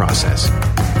buying process.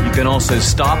 You can also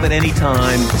stop at any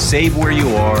time, save where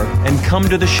you are, and come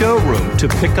to the showroom to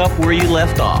pick up where you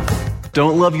left off.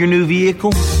 Don't love your new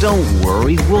vehicle? Don't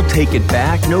worry, we'll take it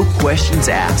back, no questions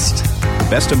asked.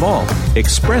 Best of all,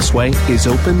 Expressway is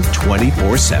open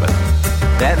 24/7.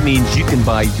 That means you can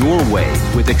buy your way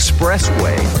with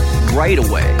Expressway right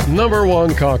away. Number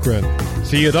One Cochrane.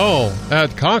 See it all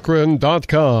at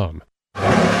Cochrane.com.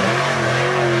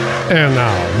 And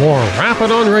now, more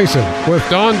Rappin' on Racing with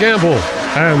Don Gamble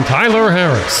and Tyler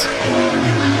Harris.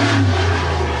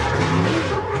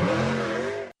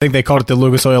 I think they called it the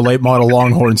Lucas Oil Late Model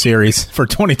Longhorn Series for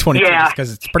 2022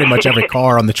 because it's pretty much every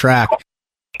car on the track.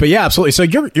 But yeah, absolutely. So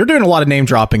you're doing a lot of name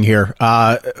dropping here.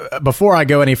 Before I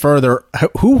go any further,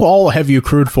 who all have you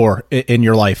crewed for in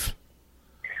your life?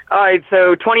 All right,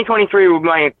 so 2023 was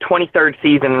my 23rd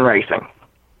season in racing.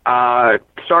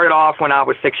 Started off when I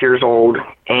was 6 years old,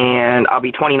 and I'll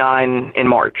be 29 in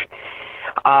March.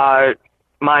 My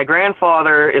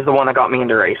grandfather is the one that got me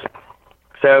into racing.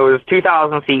 So it was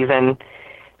 2000 season. It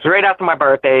was right after my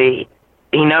birthday.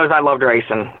 He knows I loved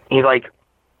racing. He's like,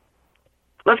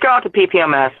 let's go out to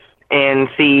PPMS and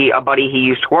see a buddy he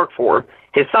used to work for.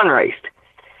 His son raced.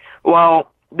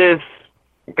 Well, this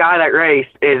guy that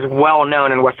raced is well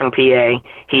known in Western PA.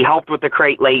 He helped with the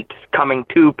crate lates coming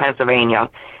to Pennsylvania,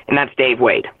 and that's Dave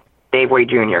Wade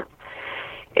Jr.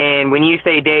 And when you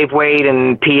say Dave Wade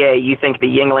in PA, you think the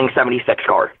Yuengling 76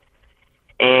 car.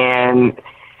 And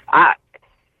I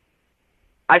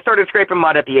started scraping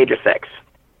mud at the age of 6.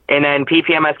 And then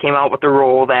PPMS came out with the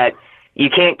rule that you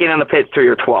can't get in the pits till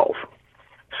you're 12.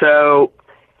 So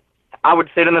I would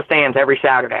sit in the stands every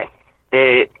Saturday.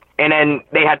 And then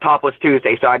they had Topless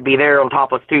Tuesday, so I'd be there on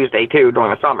Topless Tuesday, too,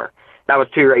 during the summer. That was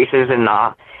 2 races. And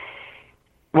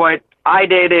what I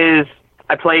did is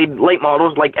I played late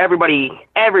models. Like everybody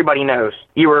knows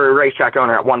you were a racetrack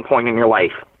owner at one point in your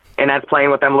life. And that's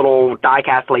playing with them little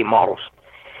die-cast late models.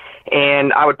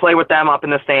 And I would play with them up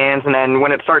in the stands, and then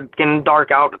when it started getting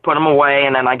dark out, put them away,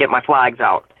 and then I get my flags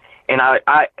out. And I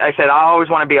said, I always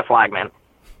want to be a flagman.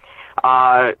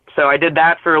 So I did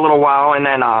that for a little while, and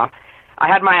then I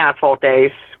had my asphalt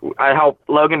days. I helped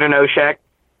Logan Denoshek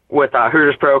with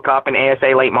Hooters Pro Cup and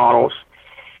ASA late models.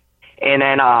 And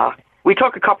then we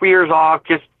took a couple years off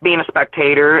just being a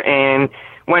spectator and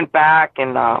went back,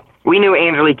 and we knew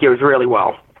Angelique was really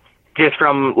well, just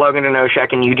from Logan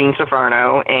Denoshek and Eugene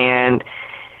Ciferno. And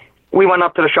we went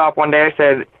up to the shop one day. I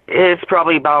said, it's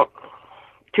probably about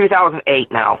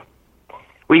 2008 now.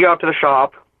 We go up to the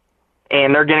shop,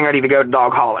 and they're getting ready to go to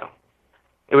Dog Hollow.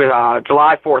 It was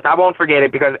July 4th. I won't forget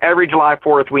it because every July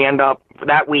 4th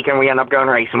that weekend we end up going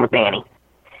racing with Danny.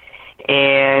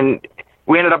 And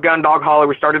we ended up going to Dog Hollow.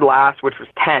 We started last, which was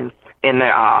 10th in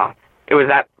the, it was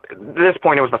this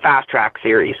point it was the Fast Track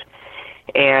Series,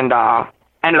 and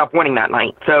ended up winning that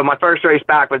night. So my first race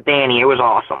back with Danny, it was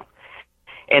awesome.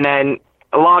 And then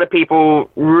a lot of people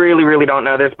really, really don't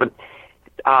know this, but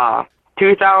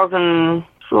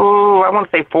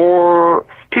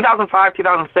 2005,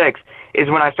 2006 is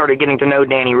when I started getting to know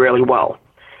Danny really well.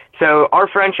 So our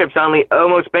friendship's only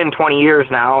almost been 20 years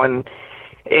now, and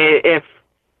if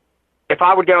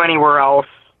I would go anywhere else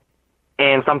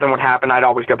and something would happen, I'd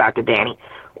always go back to Danny.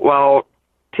 Well,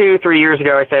 2-3 years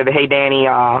ago, I said, hey, Danny,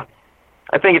 I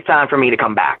think it's time for me to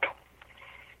come back.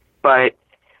 But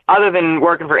other than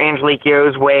working for Angelique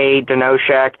Yo's, Wade,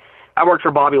 Denoshek, I worked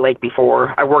for Bobby Lake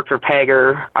before. I worked for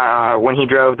Pegger when he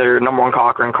drove their number 1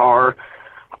 Cochran car.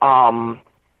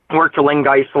 Worked for Lynn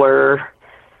Geisler,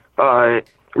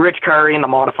 Rich Curry in the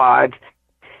Modifieds.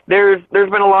 There's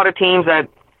been a lot of teams that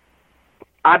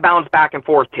I bounce back and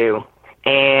forth to.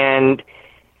 And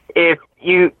if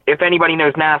anybody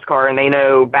knows NASCAR and they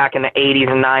know back in the 80s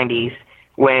and 90s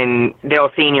when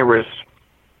Dale Sr. was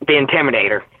the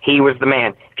Intimidator, he was the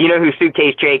man. If you know who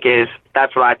Suitcase Jake is,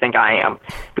 that's what I think I am,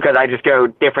 because I just go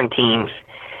different teams.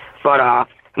 But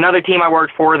another team I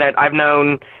worked for that I've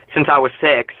known since I was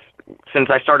 6, since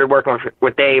I started working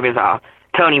with Dave, is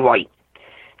Tony White.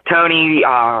 Tony,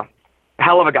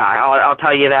 hell of a guy. I'll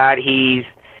tell you that. He's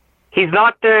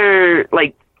not the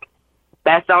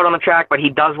best out on the track, but he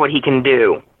does what he can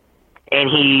do, and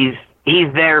he's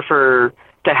there to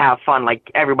have fun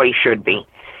like everybody should be.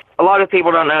 A lot of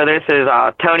people don't know this is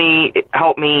Tony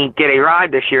helped me get a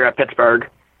ride this year at Pittsburgh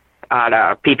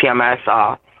at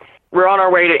PPMS. We're on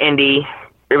our way to Indy.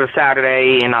 It was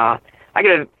Saturday, and I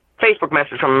get a Facebook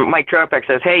message from Mike Tropek,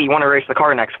 says, hey, you want to race the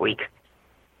car next week?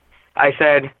 I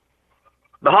said,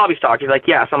 the Hobby Stock. He's like,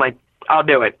 yes. I'm like, I'll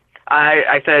do it.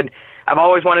 I said, I've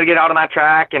always wanted to get out on that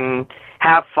track and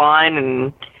have fun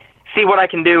and see what I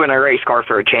can do in a race car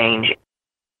for a change.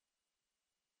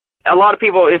 A lot of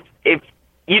people, if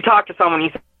you talk to someone, you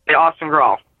say Austin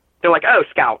Grawl, they're like, oh,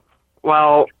 Scout.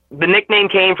 Well, the nickname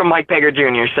came from Mike Pegger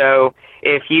Jr., so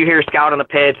if you hear Scout on the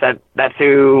pits, that's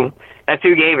who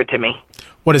gave it to me.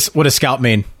 What does Scout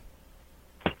mean?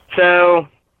 So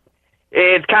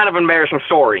it's kind of an embarrassing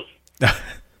story.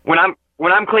 When I'm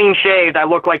clean shaved, I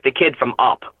look like the kid from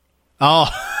Up. Oh,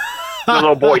 the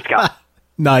little Boy Scout.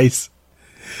 Nice.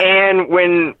 And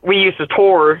when we used to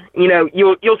tour,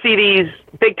 you'll see these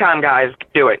big time guys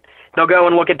do it. They'll go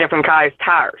and look at different guys'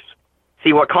 tires,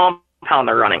 see what compound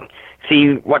they're running,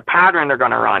 see what pattern they're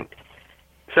going to run.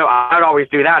 So I'd always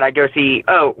do that. I'd go see,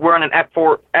 we're on an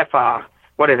FT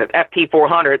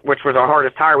 400, which was our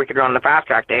hardest tire we could run in the fast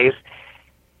track days,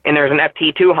 and there's an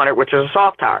FT 200, which is a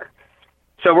soft tire.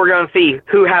 So we're going to see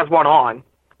who has what on,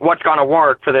 what's going to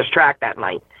work for this track that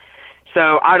night.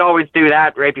 So I'd always do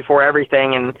that right before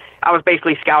everything, and I was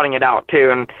basically scouting it out too.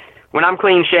 And when I'm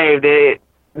clean shaved,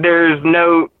 there's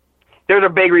a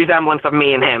big resemblance of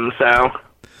me and him. So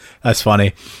that's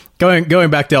funny. Going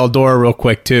back to Eldora real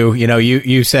quick too.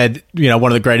 You said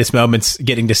one of the greatest moments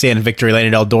getting to stand in victory lane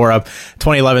at Eldora,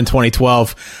 2011,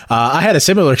 2012. I had a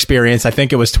similar experience. I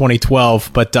think it was 2012,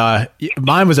 but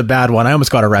mine was a bad one. I almost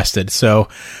got arrested. So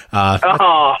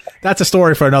that's a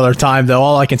story for another time. Though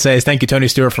all I can say is thank you, Tony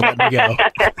Stewart, for letting me go.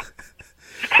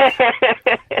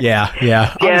 Yeah.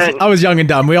 I was young and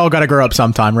dumb. We all got to grow up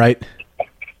sometime, right?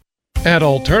 At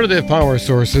Alternative Power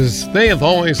Sources, they have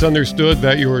always understood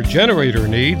that your generator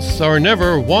needs are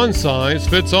never one size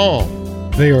fits all.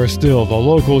 They are still the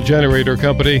local generator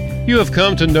company you have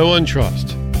come to know and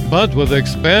trust, but with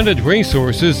expanded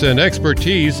resources and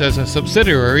expertise as a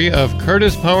subsidiary of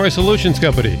Curtis Power Solutions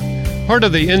Company, part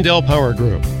of the Indel Power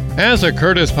Group. As a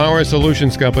Curtis Power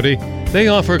Solutions Company, they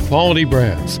offer quality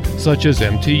brands such as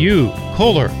MTU,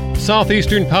 Kohler,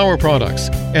 Southeastern Power Products,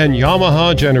 and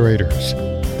Yamaha generators.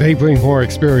 They bring more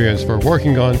experience for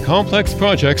working on complex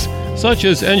projects such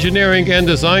as engineering and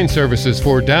design services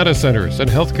for data centers and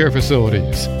healthcare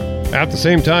facilities. At the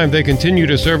same time, they continue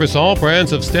to service all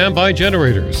brands of standby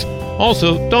generators.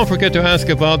 Also, don't forget to ask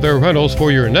about their rentals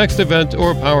for your next event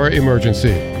or power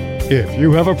emergency. If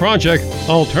you have a project,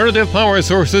 Alternative Power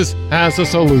Sources has a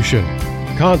solution.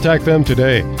 Contact them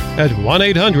today at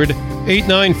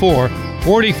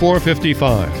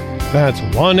 1-800-894-4455. That's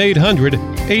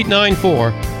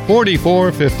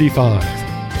 1-800-894-4455.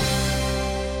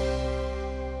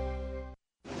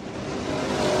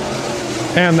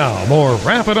 And now, more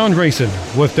Rapid on Racing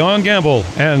with Don Gamble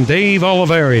and Dave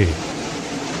Oliveri.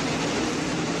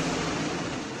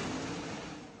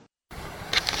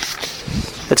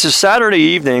 It's a Saturday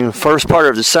evening. First part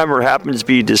of December happens to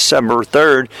be December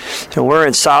 3rd, and we're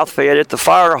in South Fayette at the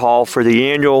Fire Hall for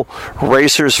the annual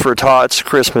Racers for Tots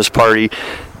Christmas party.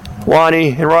 Lonnie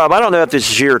and Rob, I don't know if this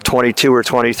is year 22 or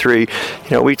 23.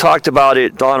 We talked about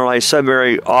it, Don and I said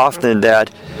very often,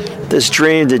 that this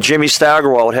dream that Jimmy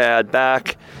Steigerwald had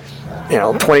back,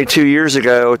 22 years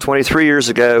ago, 23 years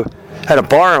ago, had a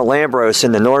bar in Lambros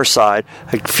in the north side,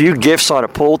 a few gifts on a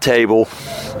pool table,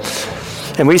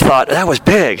 and we thought that was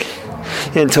big.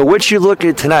 Until what you look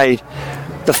at tonight,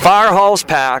 the fire hall's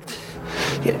packed.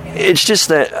 It's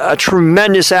just a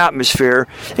tremendous atmosphere,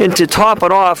 and to top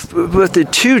it off, with the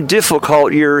 2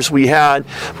 difficult years we had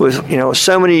with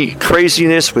so many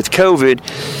craziness with COVID,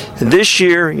 this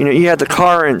year you had the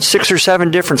car in 6 or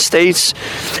 7 different states,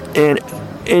 and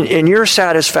in your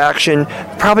satisfaction,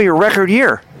 probably a record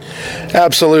year.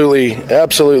 Absolutely,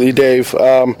 Dave.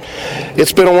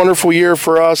 It's been a wonderful year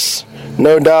for us.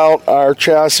 No doubt our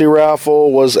chassis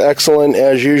raffle was excellent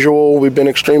as usual. We've been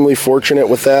extremely fortunate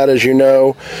with that, as you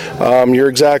know. You're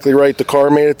exactly right. The car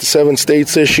made it to 7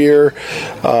 states this year.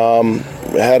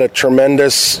 Had a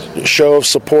tremendous show of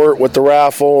support with the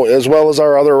raffle, as well as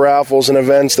our other raffles and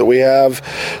events that we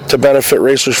have to benefit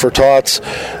Racers for Tots.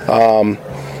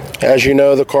 As you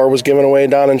know, the car was given away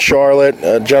down in Charlotte.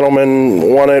 A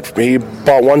gentleman won it. He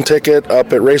bought 1 ticket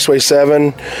up at Raceway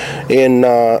 7 in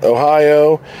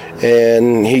Ohio,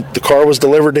 and the car was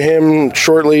delivered to him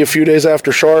shortly a few days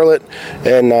after Charlotte,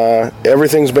 and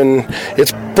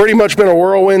it's pretty much been a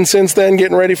whirlwind since then,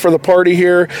 getting ready for the party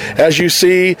here. As you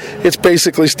see, it's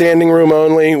basically standing room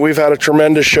only. We've had a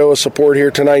tremendous show of support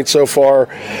here tonight so far.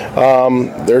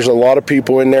 There's a lot of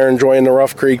people in there enjoying the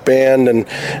Rough Creek Band and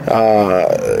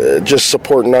just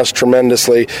supporting us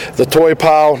tremendously. The toy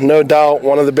pile, no doubt,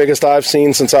 one of the biggest I've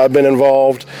seen since I've been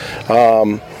involved.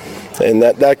 And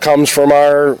that comes from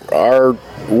our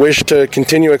wish to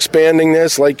continue expanding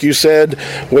this. Like you said,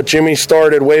 what Jimmy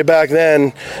started way back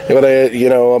then, with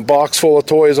a box full of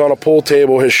toys on a pool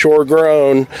table, has sure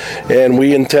grown, and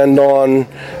we intend on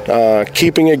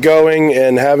keeping it going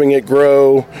and having it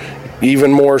grow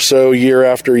even more so year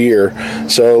after year.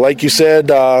 So like you said,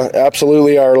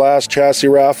 absolutely our last chassis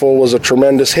raffle was a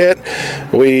tremendous hit.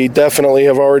 We definitely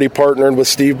have already partnered with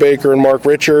Steve Baker and Mark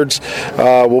Richards.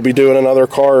 We'll be doing another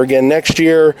car again next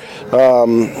year.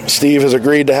 Steve has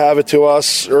agreed to have it to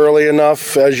us early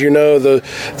enough. As you know,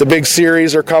 the big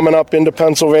series are coming up into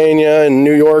Pennsylvania and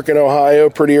New York and Ohio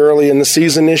pretty early in the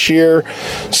season this year.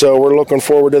 So we're looking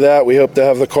forward to that. We hope to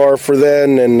have the car for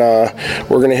then, and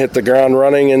we're going to hit the ground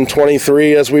running in 2023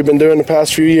 as we've been doing the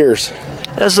past few years.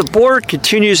 As the board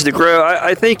continues to grow,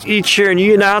 I think each year, and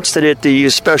you announced it at the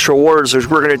special awards,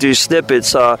 we're going to do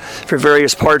snippets for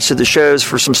various parts of the shows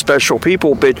for some special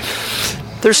people, but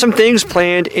there's some things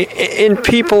planned, and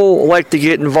people like to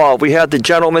get involved. We had the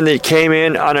gentleman that came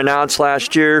in unannounced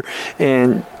last year,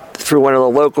 and through one of the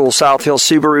local South Hill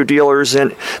Subaru dealers,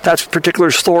 and that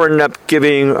particular store ended up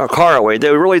giving a car away.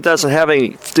 That really doesn't have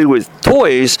anything to do with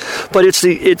toys, but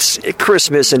it's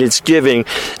Christmas and it's giving.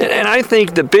 And I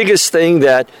think the biggest thing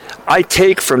that I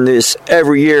take from this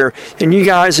every year, and you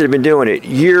guys have been doing it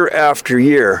year after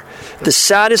year, the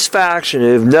satisfaction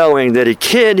of knowing that a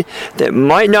kid that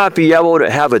might not be able to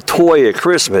have a toy at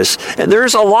Christmas, and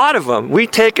there's a lot of them, we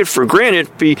take it for granted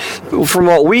from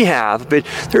what we have, but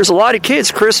there's a lot of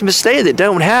kids Christmas Day that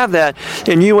don't have that,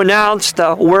 and you announced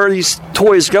where these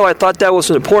toys go. I thought that was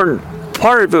an important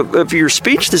part of your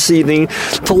speech this evening,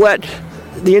 to let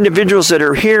the individuals that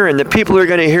are here and the people who are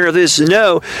going to hear this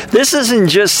know this isn't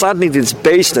just something that's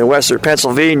based in Western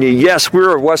Pennsylvania. Yes,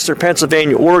 we're a Western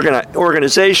Pennsylvania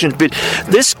organization, but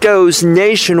this goes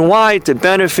nationwide to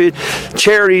benefit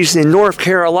charities in North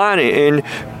Carolina and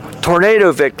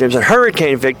tornado victims and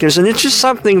hurricane victims, and it's just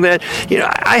something that,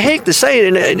 I hate to say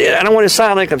it, and I don't want to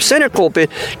sound like I'm cynical, but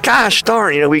gosh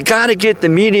darn, we got to get the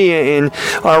media and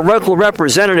our local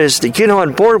representatives to get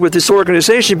on board with this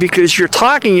organization, because you're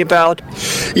talking about...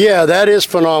 Yeah, that is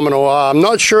phenomenal. I'm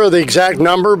not sure of the exact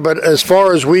number, but as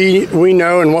far as we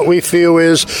know and what we feel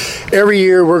is, every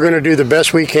year we're going to do the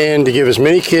best we can to give as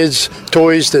many kids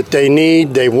toys that they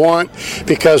need, they want,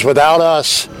 because without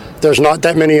us, there's not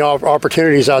that many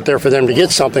opportunities out there for them to get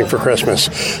something for Christmas.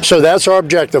 So that's our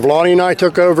objective. Lonnie and I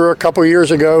took over a couple years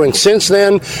ago, and since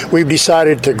then we've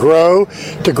decided to grow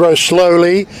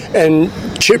slowly and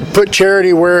put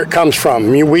charity where it comes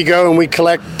from. We go and we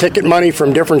collect ticket money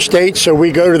from different states, so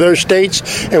we go to those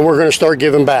states and we're going to start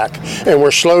giving back. And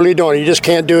we're slowly doing it. You just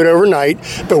can't do it overnight,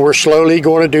 but we're slowly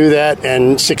going to do that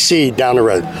and succeed down the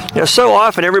road. So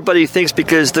often everybody thinks,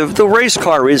 because the race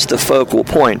car is the focal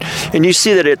point, and you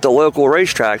see that at the local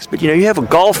racetracks, but you have a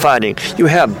golf outing, you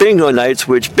have bingo nights,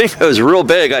 which bingo is real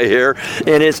big, I hear,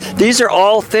 and these are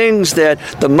all things that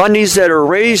the monies that are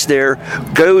raised there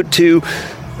go to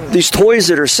these toys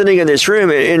that are sitting in this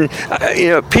room, and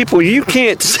people, you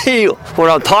can't see what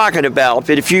I'm talking about,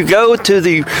 but if you go to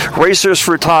the Racers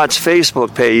for Tots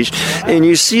Facebook page and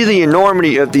you see the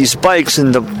enormity of these bikes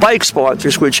and the bike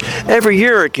sponsors, which every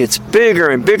year it gets bigger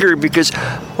and bigger, because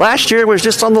last year it was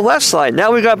just on the left side.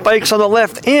 Now we got bikes on the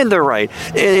left and the right.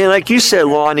 And like you said,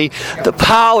 Lonnie, the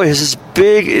POW is as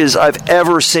big as I've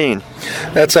ever seen.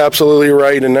 That's absolutely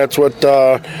right, and that's what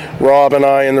Rob and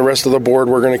I and the rest of the board,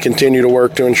 we're going to continue to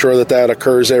work to ensure that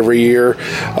occurs every year.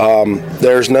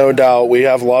 There's no doubt we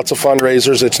have lots of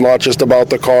fundraisers. It's not just about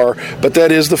the car, but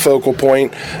that is the focal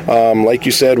point. Like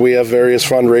you said, we have various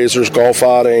fundraisers, golf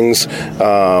outings,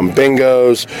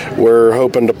 bingos. We're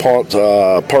hoping to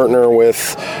partner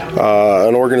with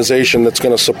an organization that's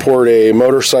going to support a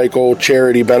motorcycle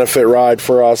charity benefit ride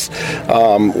for us.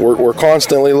 We're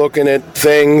constantly looking at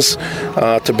things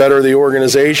to better the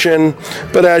organization,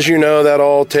 but as you know, that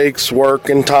all takes work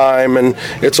and time, and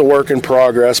it's a work in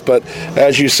progress. But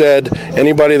as you said,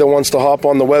 anybody that wants to hop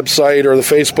on the website or the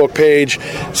Facebook page,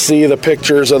 see the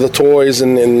pictures of the toys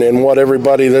and what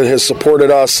everybody that has supported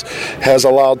us has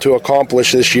allowed to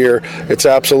accomplish this year, it's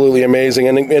absolutely amazing.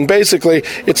 And basically,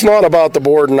 it's not about the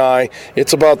board and I,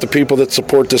 it's about the people that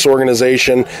support this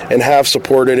organization and have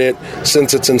supported it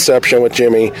since its inception with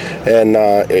Jimmy. And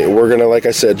we're going to, like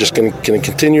I said, just going to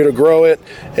continue to grow it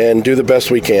and do the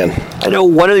best we can. I know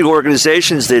one of the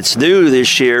organizations that's new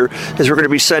this year is we're going to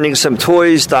be sending some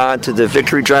toys down to the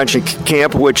Victory Junction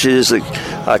camp, which is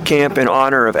a camp in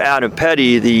honor of Adam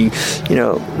Petty, the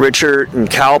Richard and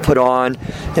Cal put on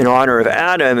in honor of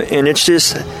Adam. And it's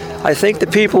just, I think the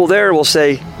people there will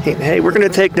say, hey, we're going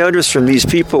to take notice from these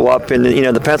people up in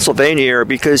the Pennsylvania area,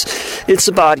 because it's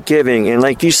about giving. And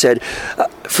like you said,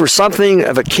 for something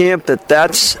of a camp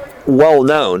that's well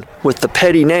known with the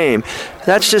Petty name,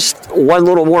 that's just one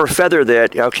little more feather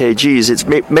that, okay, geez, it's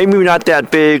maybe not that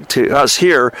big to us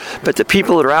here, but the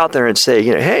people that are out there and say,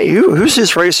 hey, who's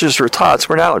this Racers for Tots?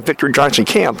 We're now at Victory Junction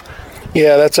Camp.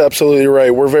 Yeah, that's absolutely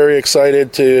right. We're very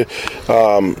excited to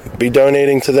be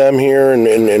donating to them here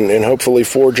and hopefully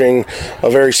forging a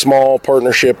very small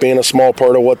partnership, being a small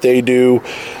part of what they do.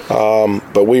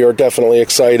 But we are definitely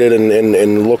excited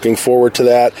and looking forward to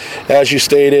that. As you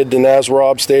stated, and as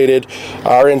Rob stated,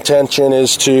 our intention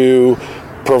is to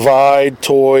provide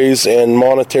toys and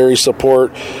monetary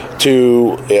support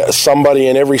to somebody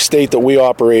in every state that we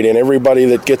operate in, everybody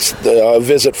that gets a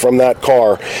visit from that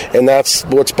car. And that's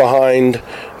what's behind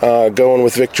going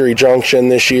with Victory Junction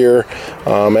this year.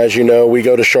 As you know, we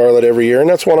go to Charlotte every year, and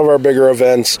that's one of our bigger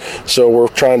events. So we're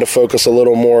trying to focus a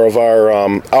little more of our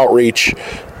outreach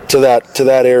to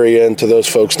that area and to those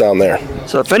folks down there.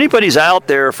 So if anybody's out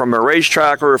there from a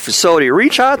racetrack or a facility,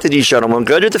 reach out to these gentlemen.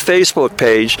 Go to the Facebook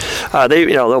page.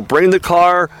 They'll bring the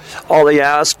car. All they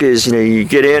ask is you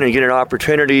get in and get an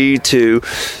opportunity to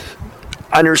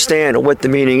understand what the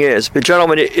meaning is. But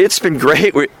gentlemen, it's been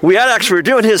great. We're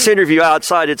doing this interview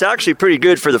outside. It's actually pretty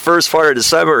good for the first part of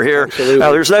December here.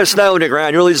 There's no snow in the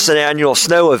ground. Really just an annual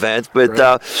snow event, but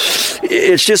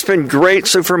it's just been great.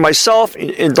 So for myself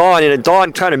and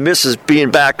Don kind of misses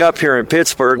being back up here in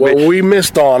Pittsburgh. Well, we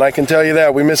miss Don. I can tell you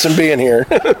that. We miss him being here.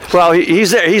 Well,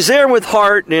 he's there. He's there with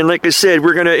heart. And like I said,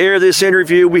 we're going to air this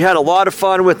interview. We had a lot of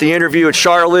fun with the interview at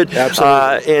Charlotte.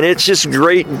 Absolutely. And it's just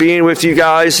great being with you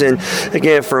guys. And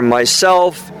again, from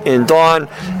myself and Don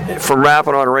from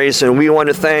Rapping on Racing, we want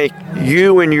to thank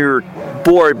you and your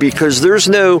board, because there's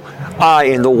no I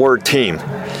in the word team.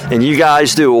 And you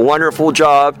guys do a wonderful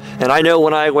job. And I know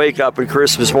when I wake up on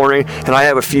Christmas morning and I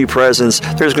have a few presents,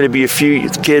 there's going to be a few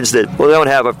kids that, they don't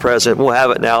have a present. We'll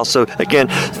have it now. So, again,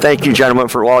 thank you, gentlemen,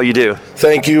 for all you do.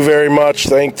 Thank you very much.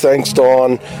 Thanks,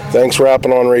 Dawn. Thanks,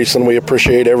 Rapping on Racing. We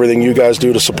appreciate everything you guys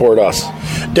do to support us.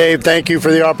 Dave, thank you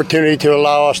for the opportunity to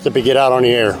allow us to get out on the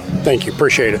air. Thank you.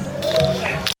 Appreciate it.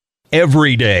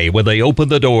 Every day when they open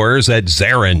the doors at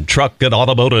Zarin Truck and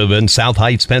Automotive in South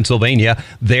Heights, Pennsylvania,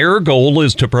 their goal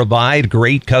is to provide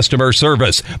great customer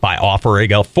service by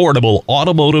offering affordable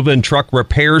automotive and truck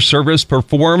repair service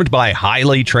performed by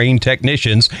highly trained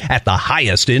technicians at the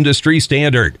highest industry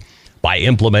standard. By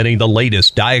implementing the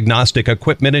latest diagnostic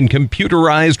equipment and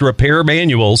computerized repair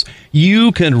manuals,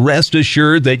 you can rest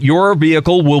assured that your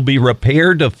vehicle will be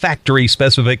repaired to factory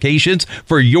specifications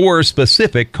for your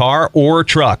specific car or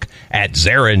truck. At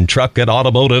Zarin Truck and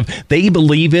Automotive, they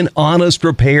believe in honest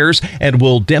repairs and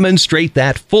will demonstrate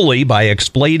that fully by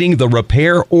explaining the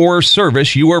repair or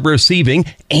service you are receiving,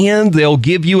 and they'll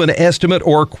give you an estimate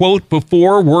or quote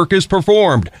before work is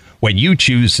performed. When you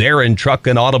choose Zarin Truck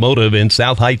and Automotive in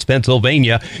South Heights,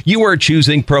 Pennsylvania, you are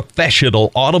choosing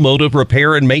professional automotive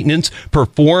repair and maintenance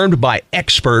performed by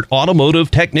expert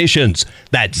automotive technicians.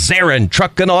 That's Zarin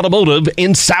Truck and Automotive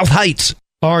in South Heights.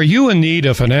 Are you in need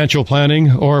of financial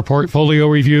planning or portfolio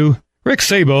review? Rick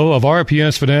Sabo of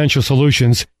RPS Financial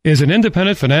Solutions is an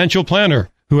independent financial planner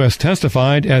who has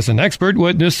testified as an expert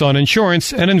witness on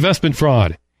insurance and investment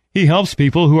fraud. He helps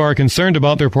people who are concerned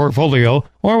about their portfolio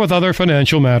or with other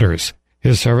financial matters.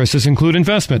 His services include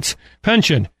investments,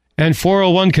 pension, and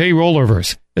 401k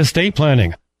rollovers, estate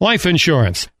planning, life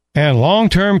insurance, and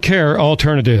long-term care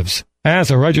alternatives.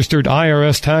 As a registered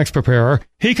IRS tax preparer,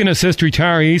 he can assist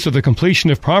retirees with the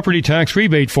completion of property tax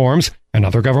rebate forms and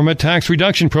other government tax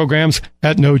reduction programs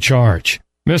at no charge.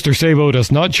 Mr. Sabo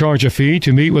does not charge a fee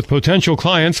to meet with potential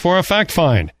clients for a fact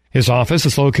find. His office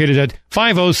is located at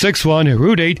 5061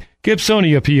 Route 8,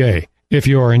 Gibsonia, PA. If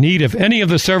you are in need of any of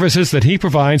the services that he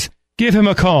provides, give him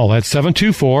a call at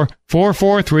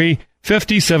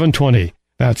 724-443-5720.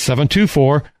 That's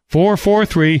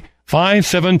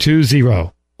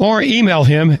 724-443-5720. Or email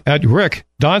him at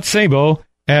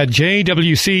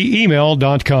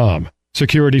rick.sabo@jwcemail.com.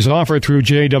 Securities offered through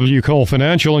J.W. Cole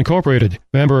Financial Incorporated,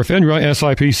 member of FINRA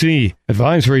SIPC.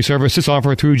 Advisory services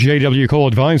offered through J.W. Cole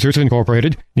Advisors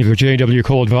Incorporated. Neither J.W.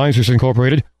 Cole Advisors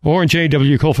Incorporated or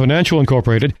J.W. Cole Financial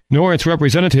Incorporated, nor its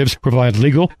representatives provide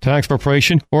legal, tax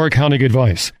preparation, or accounting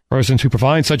advice. Persons who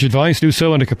provide such advice do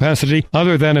so in a capacity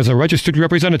other than as a registered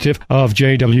representative of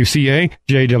JWCA,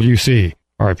 JWC.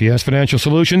 RPS Financial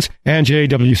Solutions and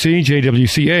JWC,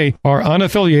 JWCA are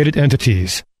unaffiliated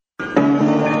entities.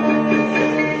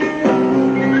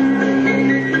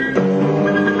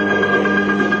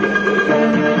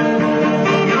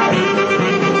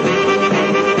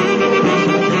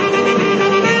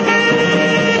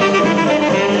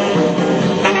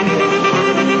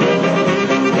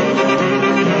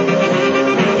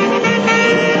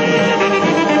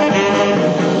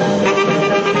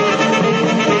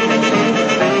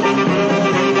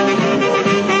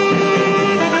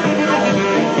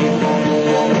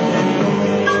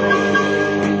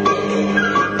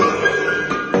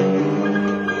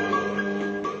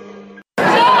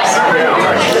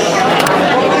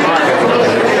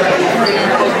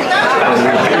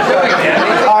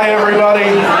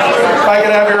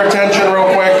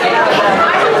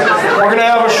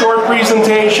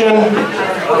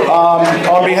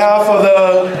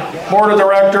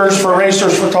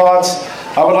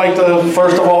 I would like to,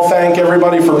 first of all, thank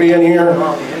everybody for being here.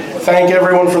 Thank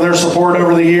everyone for their support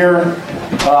over the year.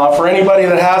 For anybody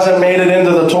that hasn't made it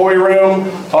into the toy room,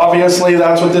 obviously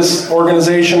that's what this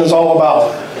organization is all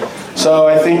about. So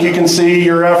I think you can see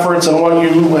your efforts and what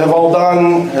you have all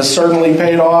done has certainly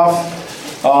paid off.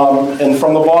 And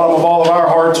from the bottom of all of our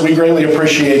hearts, we greatly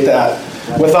appreciate that.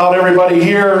 Without everybody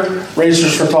here,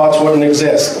 Racers for Tots wouldn't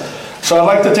exist. So I'd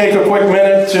like to take a quick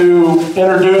minute to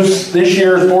introduce this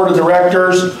year's Board of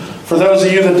Directors. For those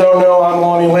of you that don't know, I'm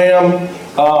Lonnie Lamb.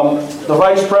 The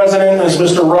Vice President is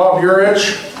Mr. Rob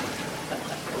Urich.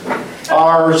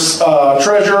 Our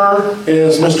Treasurer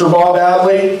is Mr. Bob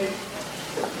Adley.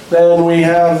 Then we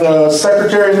have the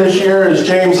Secretary this year is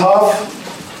James Huff.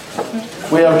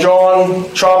 We have John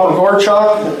Chopper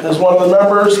Gorchuk as one of the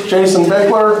members, Jason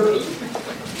Bickler.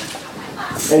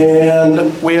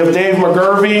 And we have Dave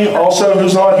McGurvey, also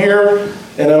who's not here.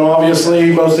 And then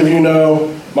obviously, most of you know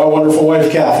my wonderful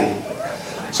wife, Kathy.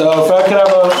 So if I could have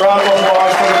a round of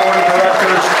applause for the Board of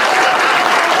Directors.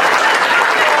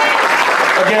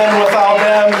 Again, without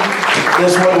them,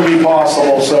 this wouldn't be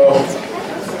possible. So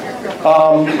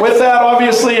with that,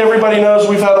 obviously, everybody knows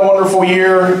we've had a wonderful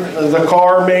year. The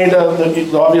car made,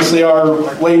 obviously, our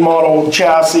late model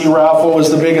chassis raffle is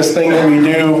the biggest thing that we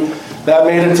do. That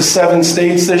made it to 7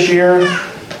 states this year.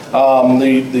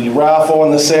 The raffle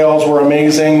and the sales were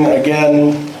amazing.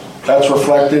 Again, that's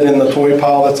reflected in the toy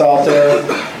pile that's out there.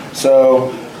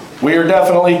 So we are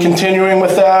definitely continuing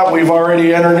with that. We've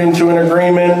already entered into an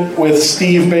agreement with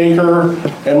Steve Baker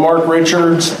and Mark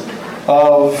Richards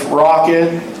of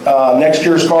Rocket. Next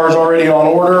year's car is already on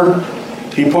order.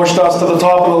 He pushed us to the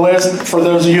top of the list. For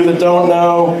those of you that don't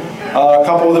know, a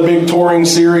couple of the big touring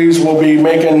series will be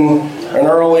making an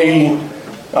early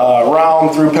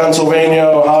round through Pennsylvania,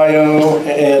 Ohio,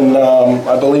 and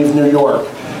I believe New York.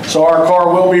 So our car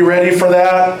will be ready for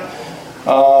that.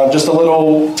 Just a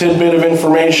little tidbit of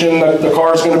information, the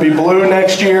car is going to be blue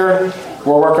next year.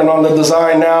 We're working on the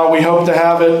design now. We hope to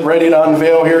have it ready to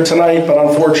unveil here tonight, but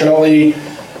unfortunately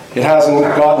it hasn't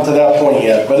gotten to that point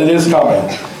yet, but it is coming.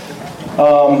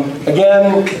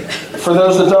 Again, for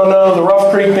those that don't know, the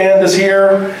Rough Creek Band is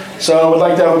here, so I would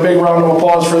like to have a big round of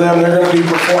applause for them. They're going to be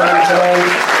performing tonight.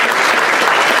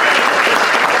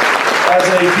 As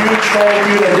a huge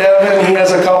thank you to Devin, he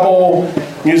has a couple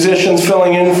musicians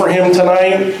filling in for him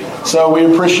tonight, so we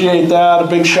appreciate that. A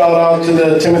big shout out to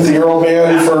the Timothy Earl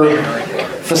Band for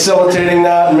facilitating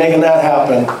that and making that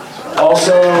happen.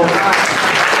 Also,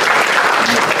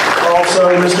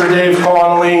 Mr. Dave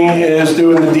Connolly is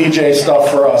doing the DJ stuff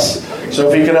for us. So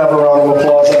if he could have a round of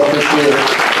applause, I'd appreciate it.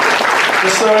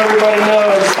 Just so everybody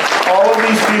knows, all of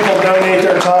these people donate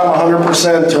their time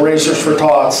 100% to Racers for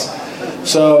Tots.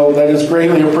 So that is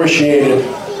greatly appreciated.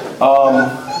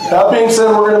 That being said,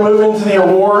 we're going to move into the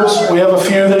awards. We have a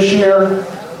few this year.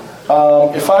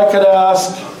 If I could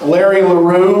ask Larry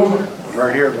LaRue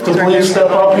right here to please step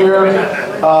up here.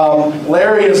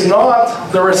 Larry is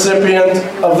not the recipient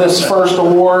of this first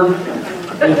award.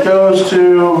 It goes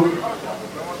to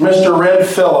Mr. Red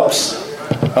Phillips.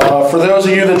 For those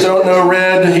of you that don't know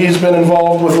Red, he's been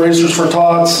involved with Racers for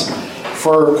Tots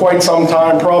for quite some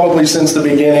time, probably since the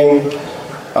beginning.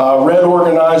 Red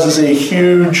organizes a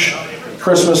huge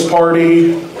Christmas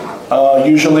party,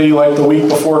 usually like the week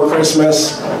before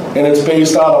Christmas, and it's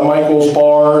based out of Michael's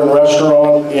Bar and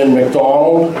Restaurant in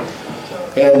McDonald.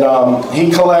 And he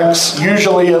collects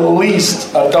usually at least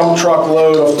a dump truck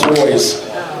load of toys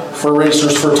for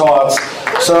Racers for Tots.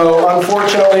 So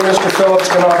unfortunately, Mr. Phillips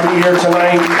cannot be here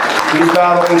tonight. He's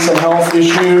battling some health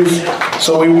issues,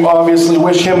 so we obviously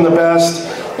wish him the best.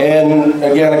 And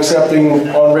again, accepting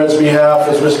on Red's behalf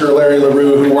is Mr. Larry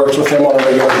LaRue, who works with him on a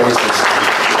regular basis.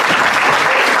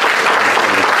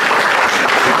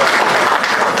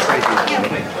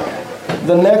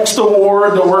 The next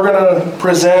award that we're going to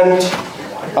present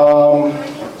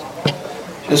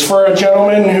is for a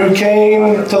gentleman who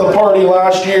came to the party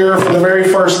last year for the very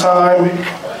first time,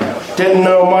 didn't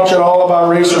know much at all about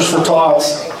Racers for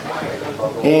Tots,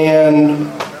 and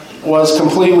was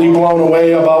completely blown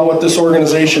away about what this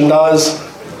organization does.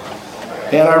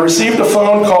 And I received a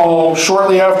phone call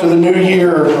shortly after the new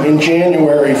year in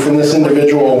January from this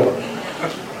individual.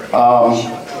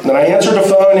 And I answered the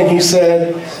phone and he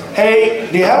said, "Hey,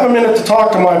 do you have a minute to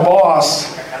talk to my boss?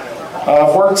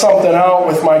 I've worked something out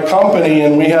with my company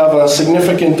and we have a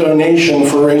significant donation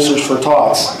for Racers for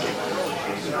Tots."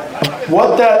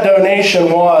 What that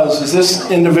donation was is this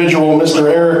individual,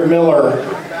 Mr. Eric Miller,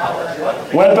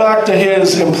 went back to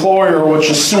his employer, which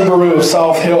is Subaru of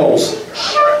South Hills,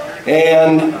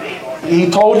 and he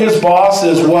told his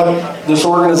bosses what this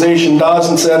organization does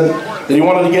and said that he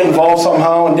wanted to get involved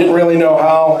somehow and didn't really know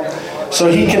how. So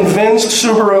he convinced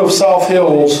Subaru of South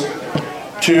Hills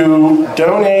to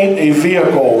donate a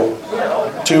vehicle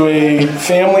to a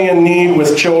family in need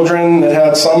with children that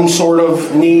had some sort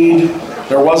of need.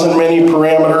 There wasn't many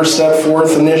parameters set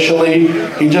forth initially.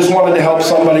 He just wanted to help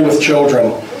somebody with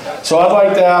children. So I'd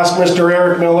like to ask Mr.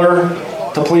 Eric Miller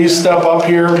to please step up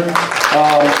here.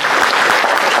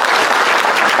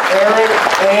 Eric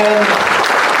and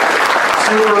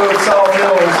Subaru of South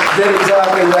Hills did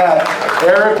exactly that.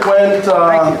 Eric went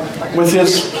with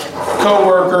his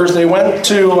co-workers. They went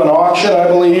to an auction, I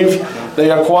believe. They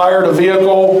acquired a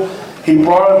vehicle. He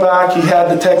brought it back. He had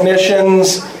the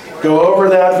technicians go over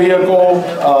that vehicle.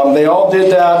 They all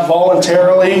did that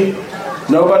voluntarily.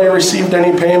 Nobody received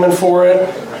any payment for it.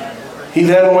 He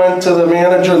then went to the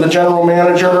manager, the general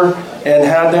manager, and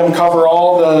had them cover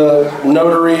all the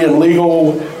notary and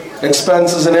legal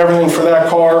expenses and everything for that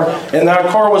car. And that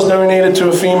car was donated to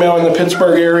a female in the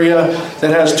Pittsburgh area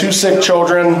that has 2 sick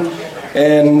children,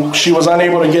 and she was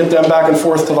unable to get them back and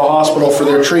forth to the hospital for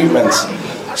their treatments.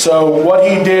 So what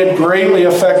he did greatly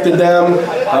affected them.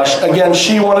 Again,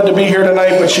 she wanted to be here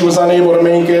tonight, but she was unable to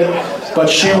make it. But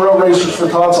she wrote Racers for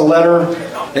Tots a letter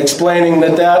explaining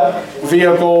that that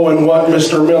vehicle and what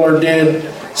Mr. Miller did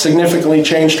significantly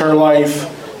changed her life,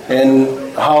 and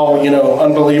how,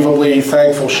 unbelievably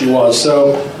thankful she was.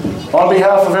 So on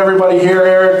behalf of everybody here,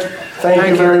 Eric, thank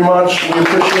you very much. We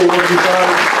appreciate what you've done.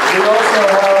 We also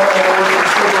have an award from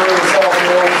Subaru of South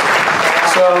Hills.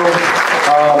 So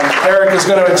Eric is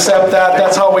going to accept that.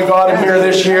 That's how we got him here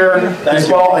this year. His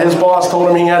boss told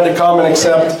him he had to come and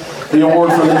accept the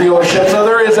award for the dealership. So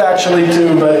there is actually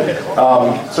 2,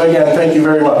 but so again, thank you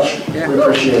very much. We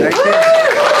appreciate it.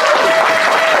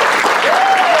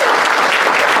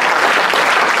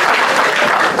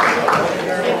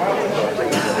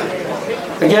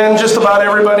 Again, just about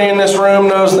everybody in this room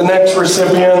knows the next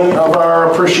recipient of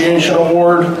our Appreciation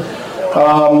Award.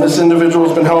 This individual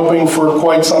has been helping for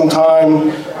quite some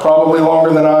time, probably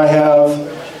longer than I have,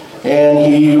 and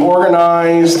he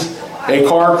organized a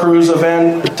car cruise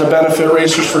event to benefit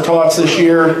Racers for Tots this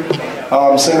year,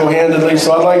 single-handedly.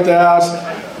 So I'd like to ask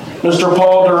Mr.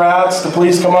 Paul Duratz to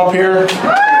please come up here.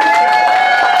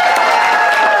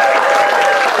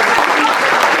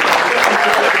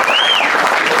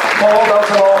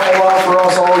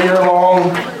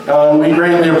 we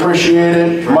greatly appreciate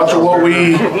it. Much of what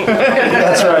we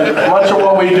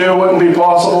do wouldn't be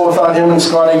possible without him and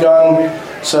Scotty Gunn.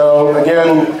 So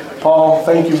again, Paul,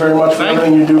 thank you very much for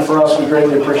everything you do for us. We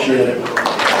greatly appreciate it.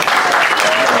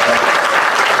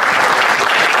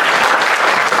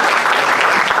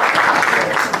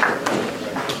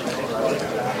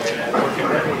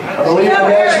 I believe the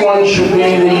next one should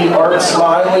be the Art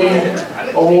Smiley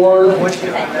Award.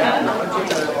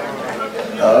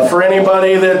 For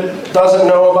anybody that doesn't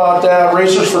know about that,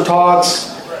 Racers for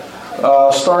Tots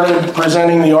started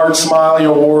presenting the Art Smiley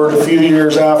Award a few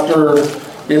years after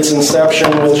its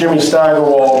inception with Jimmy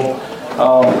Steigerwald.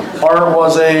 Art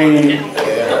was a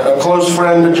close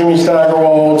friend of Jimmy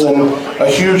Steigerwald's and a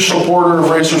huge supporter of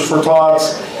Racers for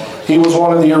Tots. He was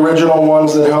one of the original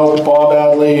ones that helped Bob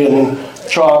Adley and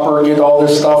Chopper get all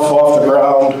this stuff off the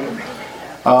ground.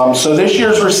 So this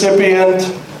year's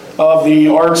recipient of the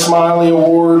Art Smiley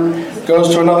Award goes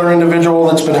to another individual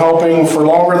that's been helping for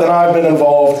longer than I've been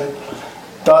involved.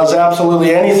 Does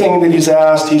absolutely anything that he's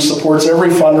asked. He supports every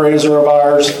fundraiser of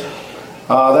ours.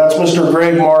 That's Mr.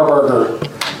 Greg Marburger.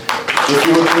 If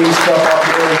you would please step up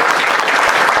here.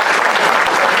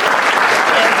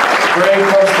 Greg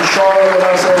comes to Charlotte with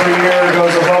us every year,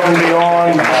 goes above and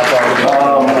beyond,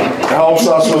 helps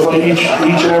us with each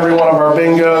and every one of our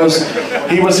bingos.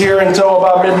 He was here until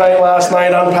about midnight last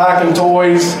night unpacking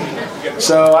toys.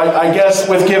 So I guess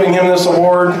with giving him this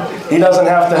award, he doesn't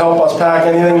have to help us pack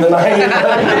anything tonight.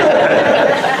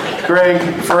 Greg,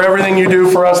 for everything you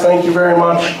do for us, thank you very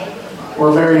much.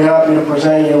 We're very happy to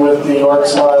present you with the Art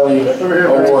Smiley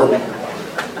Award.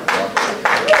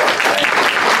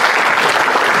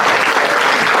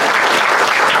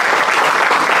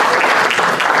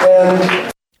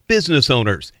 Business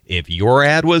owners, if your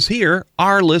ad was here,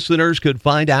 our listeners could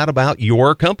find out about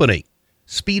your company.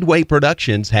 Speedway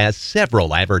Productions has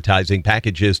several advertising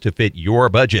packages to fit your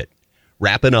budget.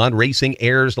 Rappin' on Racing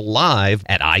airs live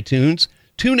at iTunes,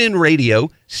 TuneIn Radio,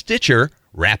 Stitcher,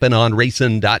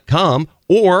 rappinonracing.com,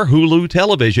 or Hulu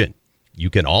Television. You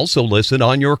can also listen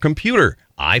on your computer,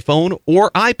 iPhone, or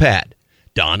iPad.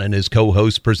 Don and his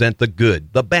co-hosts present the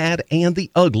good, the bad, and the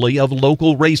ugly of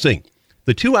local racing.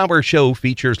 The 2-hour show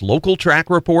features local track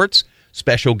reports,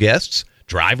 special guests,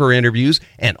 driver interviews,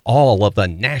 and all of the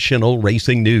national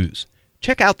racing news.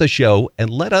 Check out the show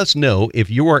and let us know if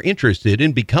you are interested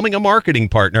in becoming a marketing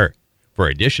partner. For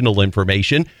additional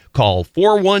information, call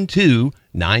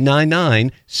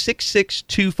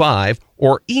 412-999-6625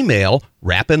 or email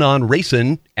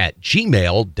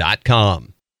rappinonracing@gmail.com.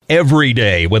 Every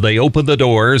day when they open the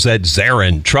doors at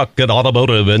Zarin Truck and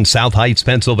Automotive in South Heights,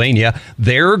 Pennsylvania,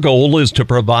 their goal is to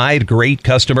provide great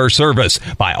customer service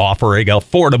by offering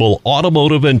affordable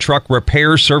automotive and truck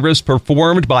repair service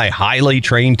performed by highly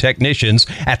trained technicians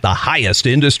at the highest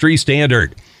industry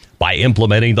standard. By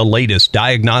implementing the latest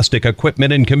diagnostic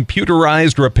equipment and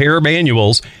computerized repair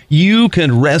manuals, you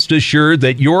can rest assured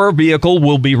that your vehicle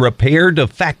will be repaired to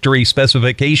factory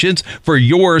specifications for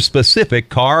your specific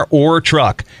car or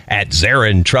truck. At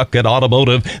Zarin Truck and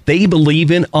Automotive, they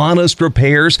believe in honest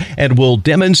repairs and will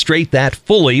demonstrate that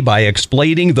fully by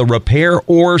explaining the repair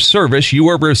or service you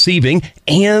are receiving,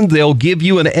 and they'll give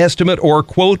you an estimate or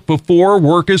quote before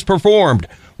work is performed.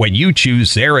 When you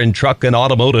choose Zarin Truck and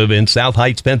Automotive in South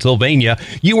Heights, Pennsylvania,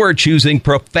 you are choosing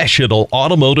professional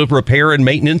automotive repair and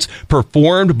maintenance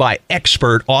performed by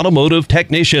expert automotive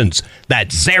technicians.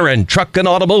 That's Zarin Truck and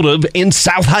Automotive in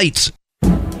South Heights.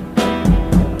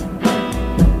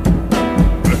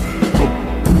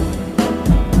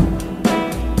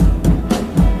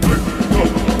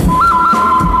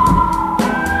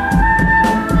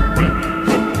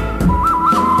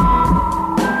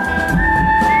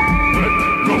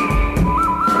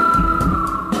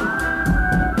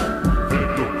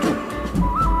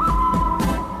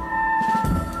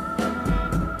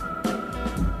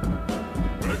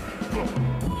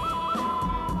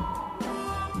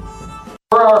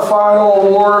 Our final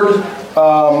award,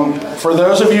 for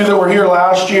those of you that were here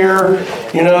last year,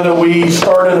 you know that we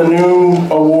started a new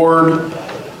award,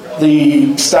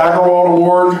 the Staggerwald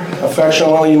Award,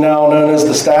 affectionately now known as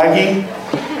the Staggy.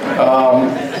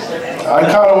 I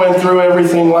kind of went through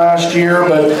everything last year,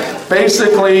 but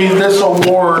basically this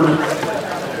award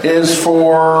is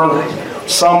for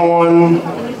someone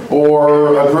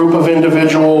or a group of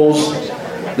individuals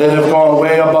that have gone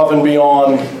way above and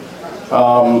beyond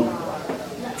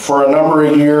for a number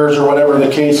of years or whatever the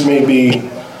case may be.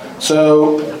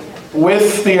 So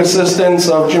with the assistance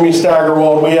of Jimmy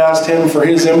Staggerwald, we asked him for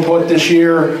his input this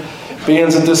year, being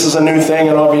that this is a new thing,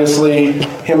 and obviously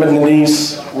him and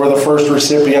Denise were the first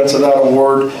recipients of that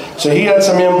award. So he had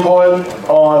some input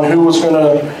on who was going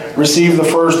to received the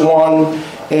first one,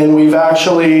 and we've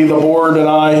actually, the board and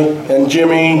I and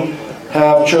Jimmy,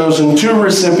 have chosen 2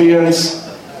 recipients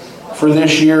for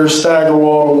this year's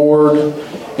Staggerwald Award.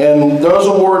 And those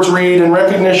awards read, in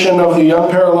recognition of the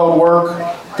unparalleled work,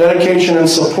 dedication, and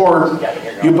support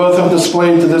you both have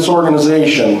displayed to this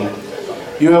organization.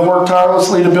 You have worked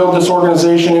tirelessly to build this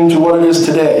organization into what it is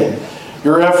today.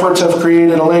 Your efforts have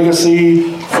created a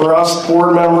legacy for us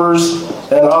board members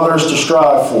and others to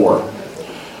strive for.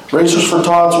 Racers for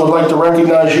Tots would like to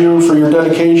recognize you for your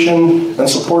dedication and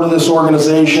support of this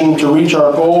organization to reach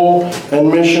our goal and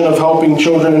mission of helping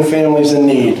children and families in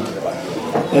need.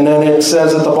 And then it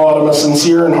says at the bottom, a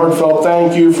sincere and heartfelt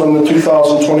thank you from the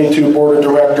 2022 Board of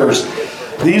Directors.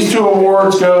 These 2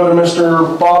 awards go to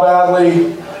Mr. Bob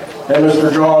Adley and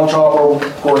Mr. John Chopper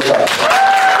Gortat.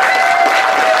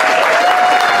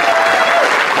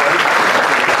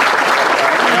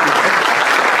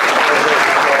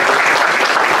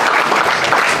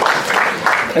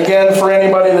 Again, for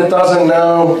anybody that doesn't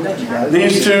know,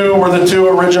 these 2 were the 2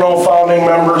 original founding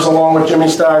members along with Jimmy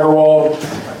Staggerwald.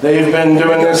 They've been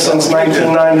doing this since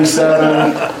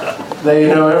 1997. They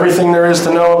know everything there is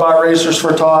to know about Racers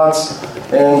for Tots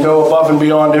and go above and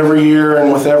beyond every year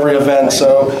and with every event.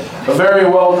 So a very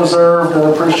well-deserved and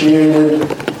appreciated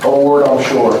award, I'm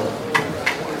sure. With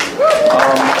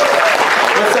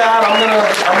that,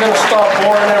 I'm gonna stop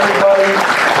boring everybody.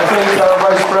 I think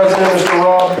Vice President, Mr.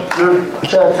 Rob, your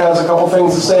check has a couple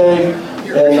things to say,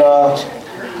 and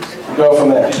go from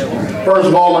there. First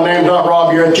of all, my name's not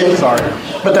Rob Yurchik, sorry,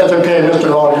 but that's okay, Mr.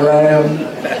 Longeram.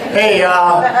 Hey,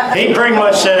 he pretty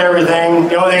much said everything.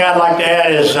 The only thing I'd like to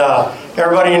add is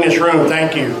everybody in this room,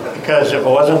 thank you, because if it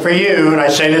wasn't for you, and I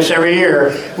say this every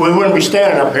year, we wouldn't be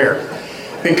standing up here.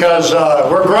 Because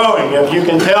we're growing. If you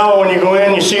can tell when you go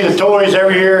in, you see the toys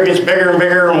every year, it gets bigger and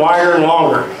bigger and wider and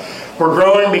longer. We're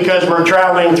growing because we're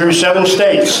traveling through 7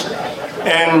 states.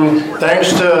 And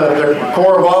thanks to the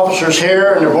Corps of Officers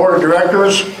here and the Board of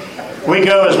Directors, we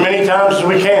go as many times as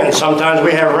we can. Sometimes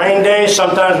we have rain days,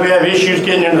 sometimes we have issues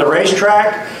getting into the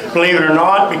racetrack, believe it or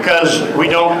not, because we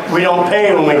don't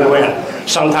pay when we go in.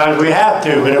 Sometimes we have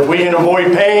to, but if we can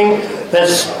avoid paying,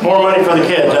 that's more money for the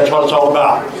kids. That's what it's all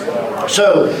about.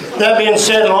 So, that being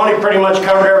said, Lonnie pretty much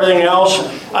covered everything else.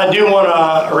 I do want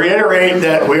to reiterate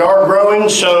that we are growing,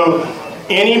 so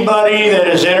anybody that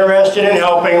is interested in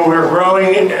helping, we're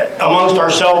growing amongst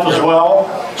ourselves as well.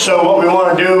 So what we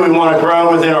want to do, we want to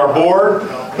grow within our board,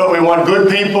 but we want good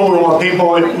people. We want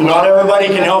people, not everybody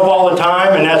can help all the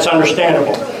time, and that's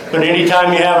understandable. But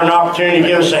anytime you have an opportunity to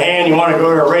give us a hand, you want to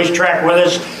go to a racetrack with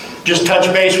us, just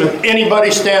touch base with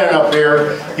anybody standing up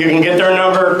there. You can get their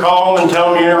number, call them, and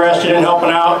tell them you're interested in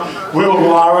helping out. We will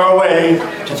go out of our way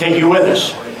to take you with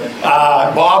us.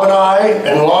 Bob and I,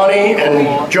 and Lonnie,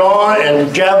 and John,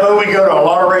 and Jabbo, we go to a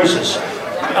lot of races.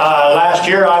 Last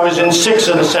year I was in 6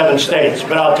 of the 7 states,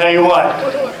 but I'll tell you what,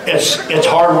 it's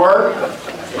hard work.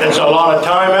 It's a lot of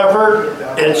time effort.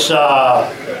 It's,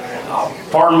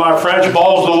 pardon my French,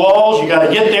 balls to the walls. You got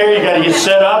to get there, you got to get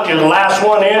set up. You're the last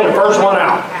one in, the first one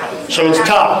out. So it's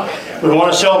tough. We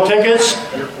want to sell tickets.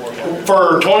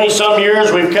 For 20-some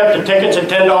years, we've kept the tickets at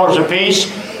 $10 a piece.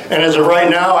 And as of right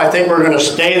now, I think we're going to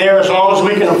stay there as long as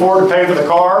we can afford to pay for the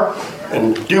car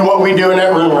and do what we do in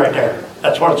that room right there.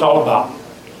 That's what it's all about.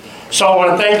 So I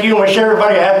want to thank you and wish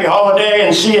everybody a happy holiday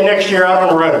and see you next year out on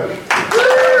the road.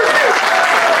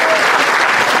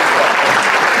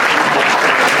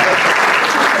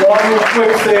 One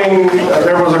quick thing,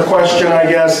 there was a question, I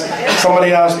guess.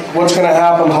 Somebody asked what's going to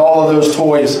happen to all of those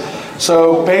toys.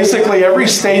 So basically every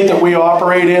state that we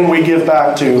operate in, we give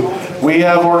back to. We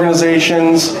have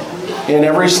organizations in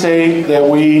every state that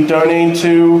we donate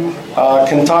to.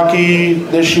 Kentucky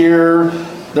this year,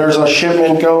 there's a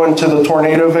shipment going to the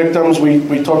tornado victims.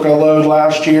 We took a load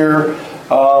last year.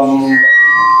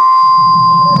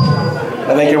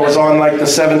 I think it was on like the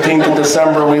 17th of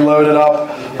December, we loaded up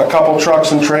a couple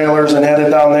trucks and trailers and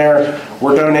headed down there.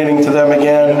 We're donating to them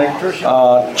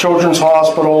again. Children's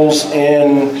hospitals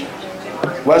in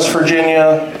West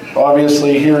Virginia,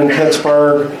 obviously here in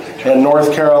Pittsburgh, and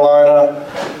North Carolina.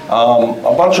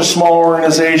 A bunch of small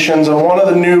organizations, and one of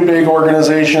the new big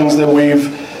organizations that we've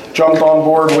jumped on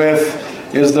board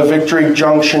with is the Victory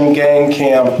Junction Gang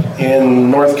Camp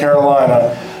in North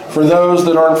Carolina. For those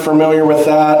that aren't familiar with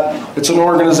that, it's an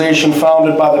organization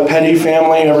founded by the Petty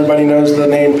family. Everybody knows the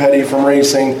name Petty from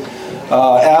racing.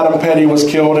 Adam Petty was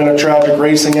killed in a tragic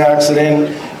racing accident,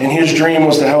 and his dream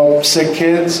was to help sick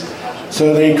kids.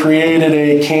 So they created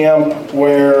a camp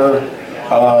where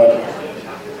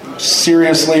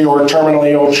seriously or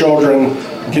terminally ill children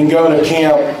can go to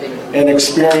camp and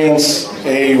experience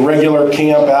a regular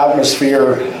camp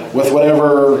atmosphere with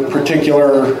whatever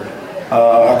particular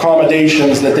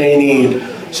accommodations that they need.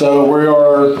 So we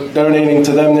are donating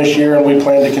to them this year, and we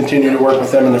plan to continue to work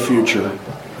with them in the future.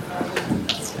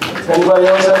 Anybody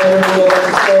else have anything they'd like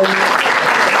to say?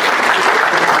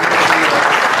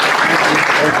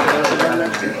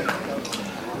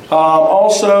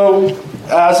 Also,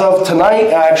 as of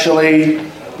tonight, actually,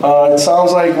 it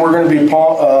sounds like we're going to be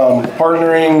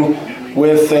partnering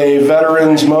with a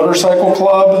veterans motorcycle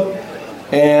club,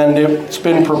 and it's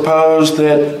been proposed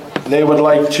that they would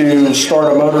like to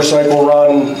start a motorcycle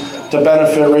run to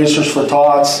benefit Racers for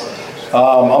Tots.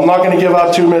 I'm not going to give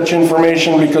out too much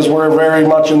information because we're very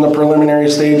much in the preliminary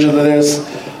stage of this,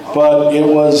 but it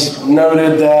was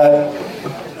noted that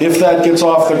if that gets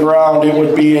off the ground, it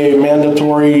would be a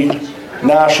mandatory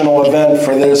national event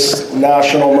for this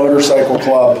national motorcycle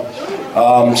club.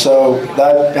 So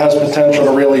that has potential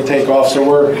to really take off. So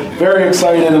we're very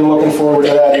excited and looking forward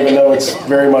to that, even though it's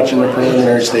very much in the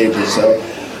preliminary stages. So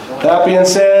that being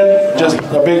said, just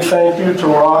a big thank you to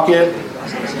Rocket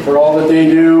for all that they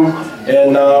do.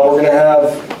 And we're going to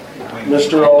have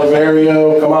Mr.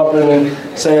 Oliverio come up and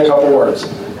say a couple words.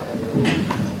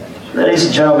 Ladies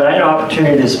and gentlemen, I had an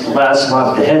opportunity this last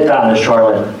month to head down to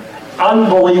Charlotte.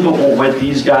 Unbelievable what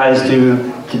these guys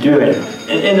do to do it.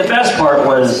 And the best part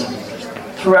was,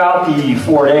 throughout the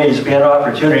 4 days, we had an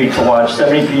opportunity to watch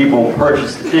 70 people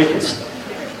purchase the tickets.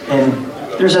 And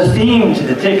there's a theme to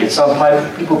the tickets. Some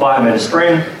people buy them in the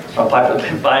spring, some people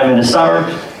buy them in the summer.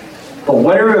 The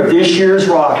winner of this year's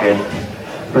Rocket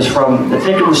was the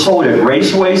ticket was sold at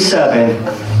Raceway 7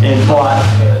 and bought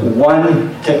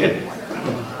one ticket.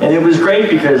 And it was great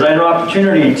because I had an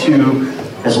opportunity to,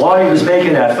 as Lonnie was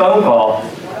making that phone call,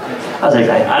 I was like,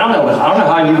 I don't know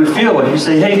how you would feel when you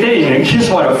say, hey Dave, you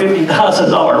just won a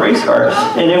 $50,000 race car.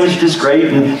 And it was just great.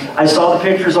 And I saw the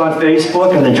pictures on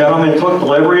Facebook, and the gentleman took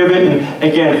delivery of it. And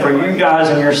again, for you guys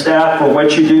and your staff for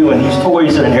what you do and these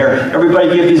toys in here, everybody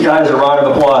give these guys a round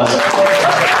of applause. Thanks,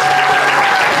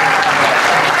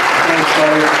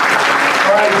 buddy.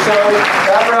 All right, so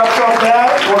that wraps up that.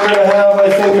 We're going to have, I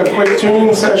think, a quick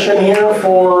tuning session here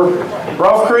for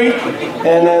Rough Creek,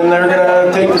 and then they're going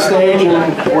to take the stage, and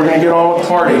we're going to get on with the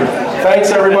party.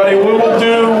 Thanks, everybody.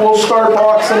 We'll start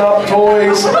boxing up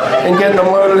toys and getting them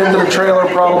loaded into the trailer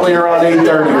probably around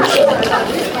 8:30 or so.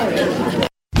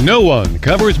 No one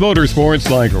covers motorsports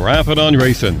like Rapid on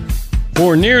Racing.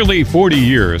 For nearly 40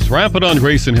 years, Rapid on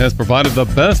Racing has provided the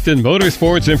best in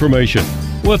motorsports information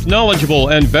with knowledgeable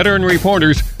and veteran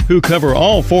reporters who cover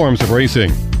all forms of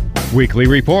racing. Weekly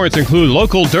reports include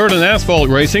local dirt and asphalt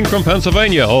racing from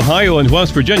Pennsylvania, Ohio, and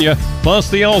West Virginia, plus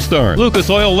the All-Star, Lucas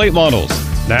Oil late models,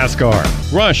 NASCAR,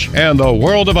 Rush, and the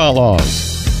World of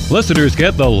Outlaws. Listeners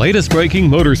get the latest breaking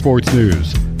motorsports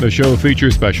news. The show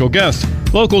features special guests,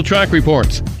 local track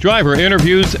reports, driver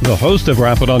interviews. The host of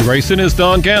Rapid on Racing is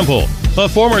Don Gamble. A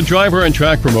former driver and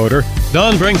track promoter,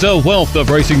 Don brings a wealth of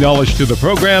racing knowledge to the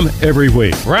program every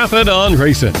week. Rapid on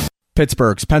Racing.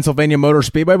 Pittsburgh's Pennsylvania Motor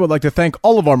Speedway would like to thank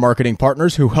all of our marketing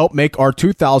partners who helped make our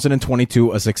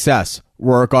 2022 a success.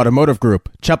 Rourke Automotive Group,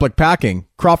 Cheplick Packing,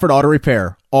 Crawford Auto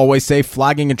Repair, Always Safe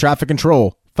Flagging and Traffic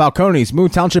Control, Falcone's Moon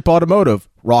Township Automotive,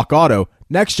 Rock Auto,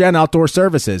 Next Gen Outdoor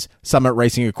Services, Summit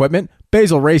Racing Equipment,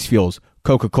 Basil Race Fuels,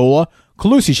 Coca-Cola,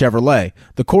 Colussy Chevrolet,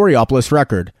 The Coriopolis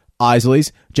Record,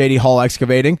 Isley's, JD Hall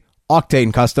Excavating,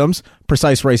 Octane Customs,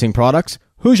 Precise Racing Products,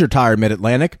 Hoosier Tire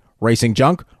Mid-Atlantic, Racing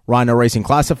Junk, Rhino Racing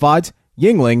Classifieds,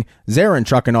 Yingling, Zarin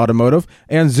Truck and Automotive,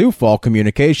 and Zufall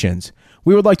Communications.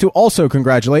 We would like to also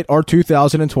congratulate our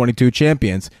 2022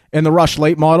 champions. In the Rush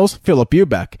Late Models, Philip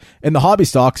Ubeck. In the Hobby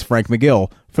Stocks, Frank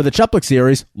McGill. For the Cheplick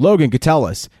Series, Logan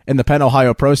Gatellis. In the Penn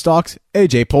Ohio Pro Stocks,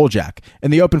 AJ Poljak. In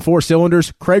the Open 4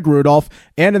 Cylinders, Craig Rudolph.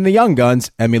 And in the Young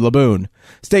Guns, Emmy Laboon.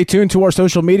 Stay tuned to our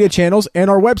social media channels and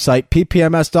our website,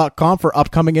 ppms.com, for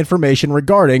upcoming information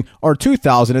regarding our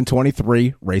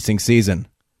 2023 racing season.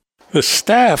 The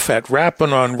staff at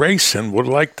Rappin' on Racing would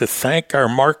like to thank our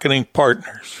marketing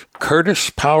partners, Curtis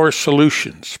Power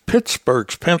Solutions,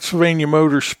 Pittsburgh's Pennsylvania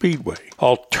Motor Speedway,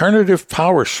 Alternative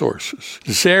Power Sources,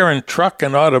 Zarin Truck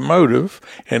and Automotive,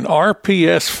 and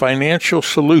RPS Financial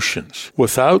Solutions.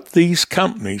 Without these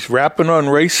companies, Rappin' on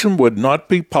Racing would not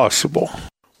be possible.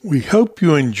 We hope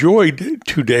you enjoyed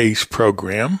today's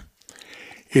program.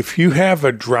 If you have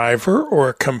a driver or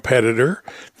a competitor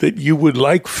that you would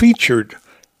like featured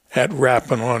at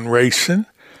Rappin' on Racing,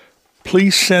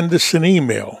 please send us an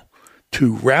email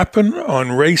to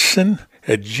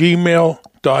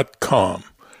rappinonracing@gmail.com.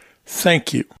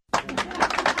 Thank you.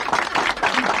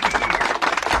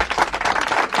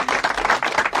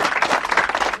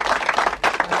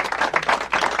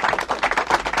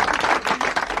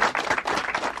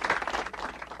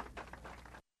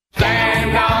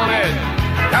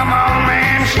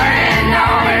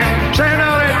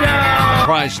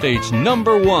 Tri-State's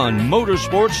 #1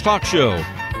 motorsports talk show.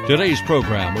 Today's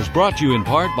program was brought to you in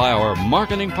part by our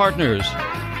marketing partners,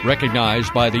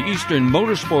 recognized by the Eastern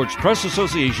Motorsports Press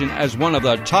Association as one of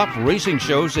the top racing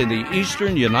shows in the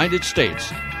eastern United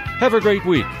States. Have a great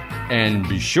week, and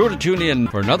be sure to tune in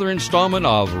for another installment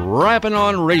of Rappin'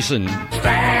 on Racing.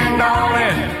 Stand on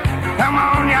it. Come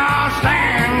on, y'all,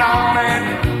 stand on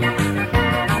it.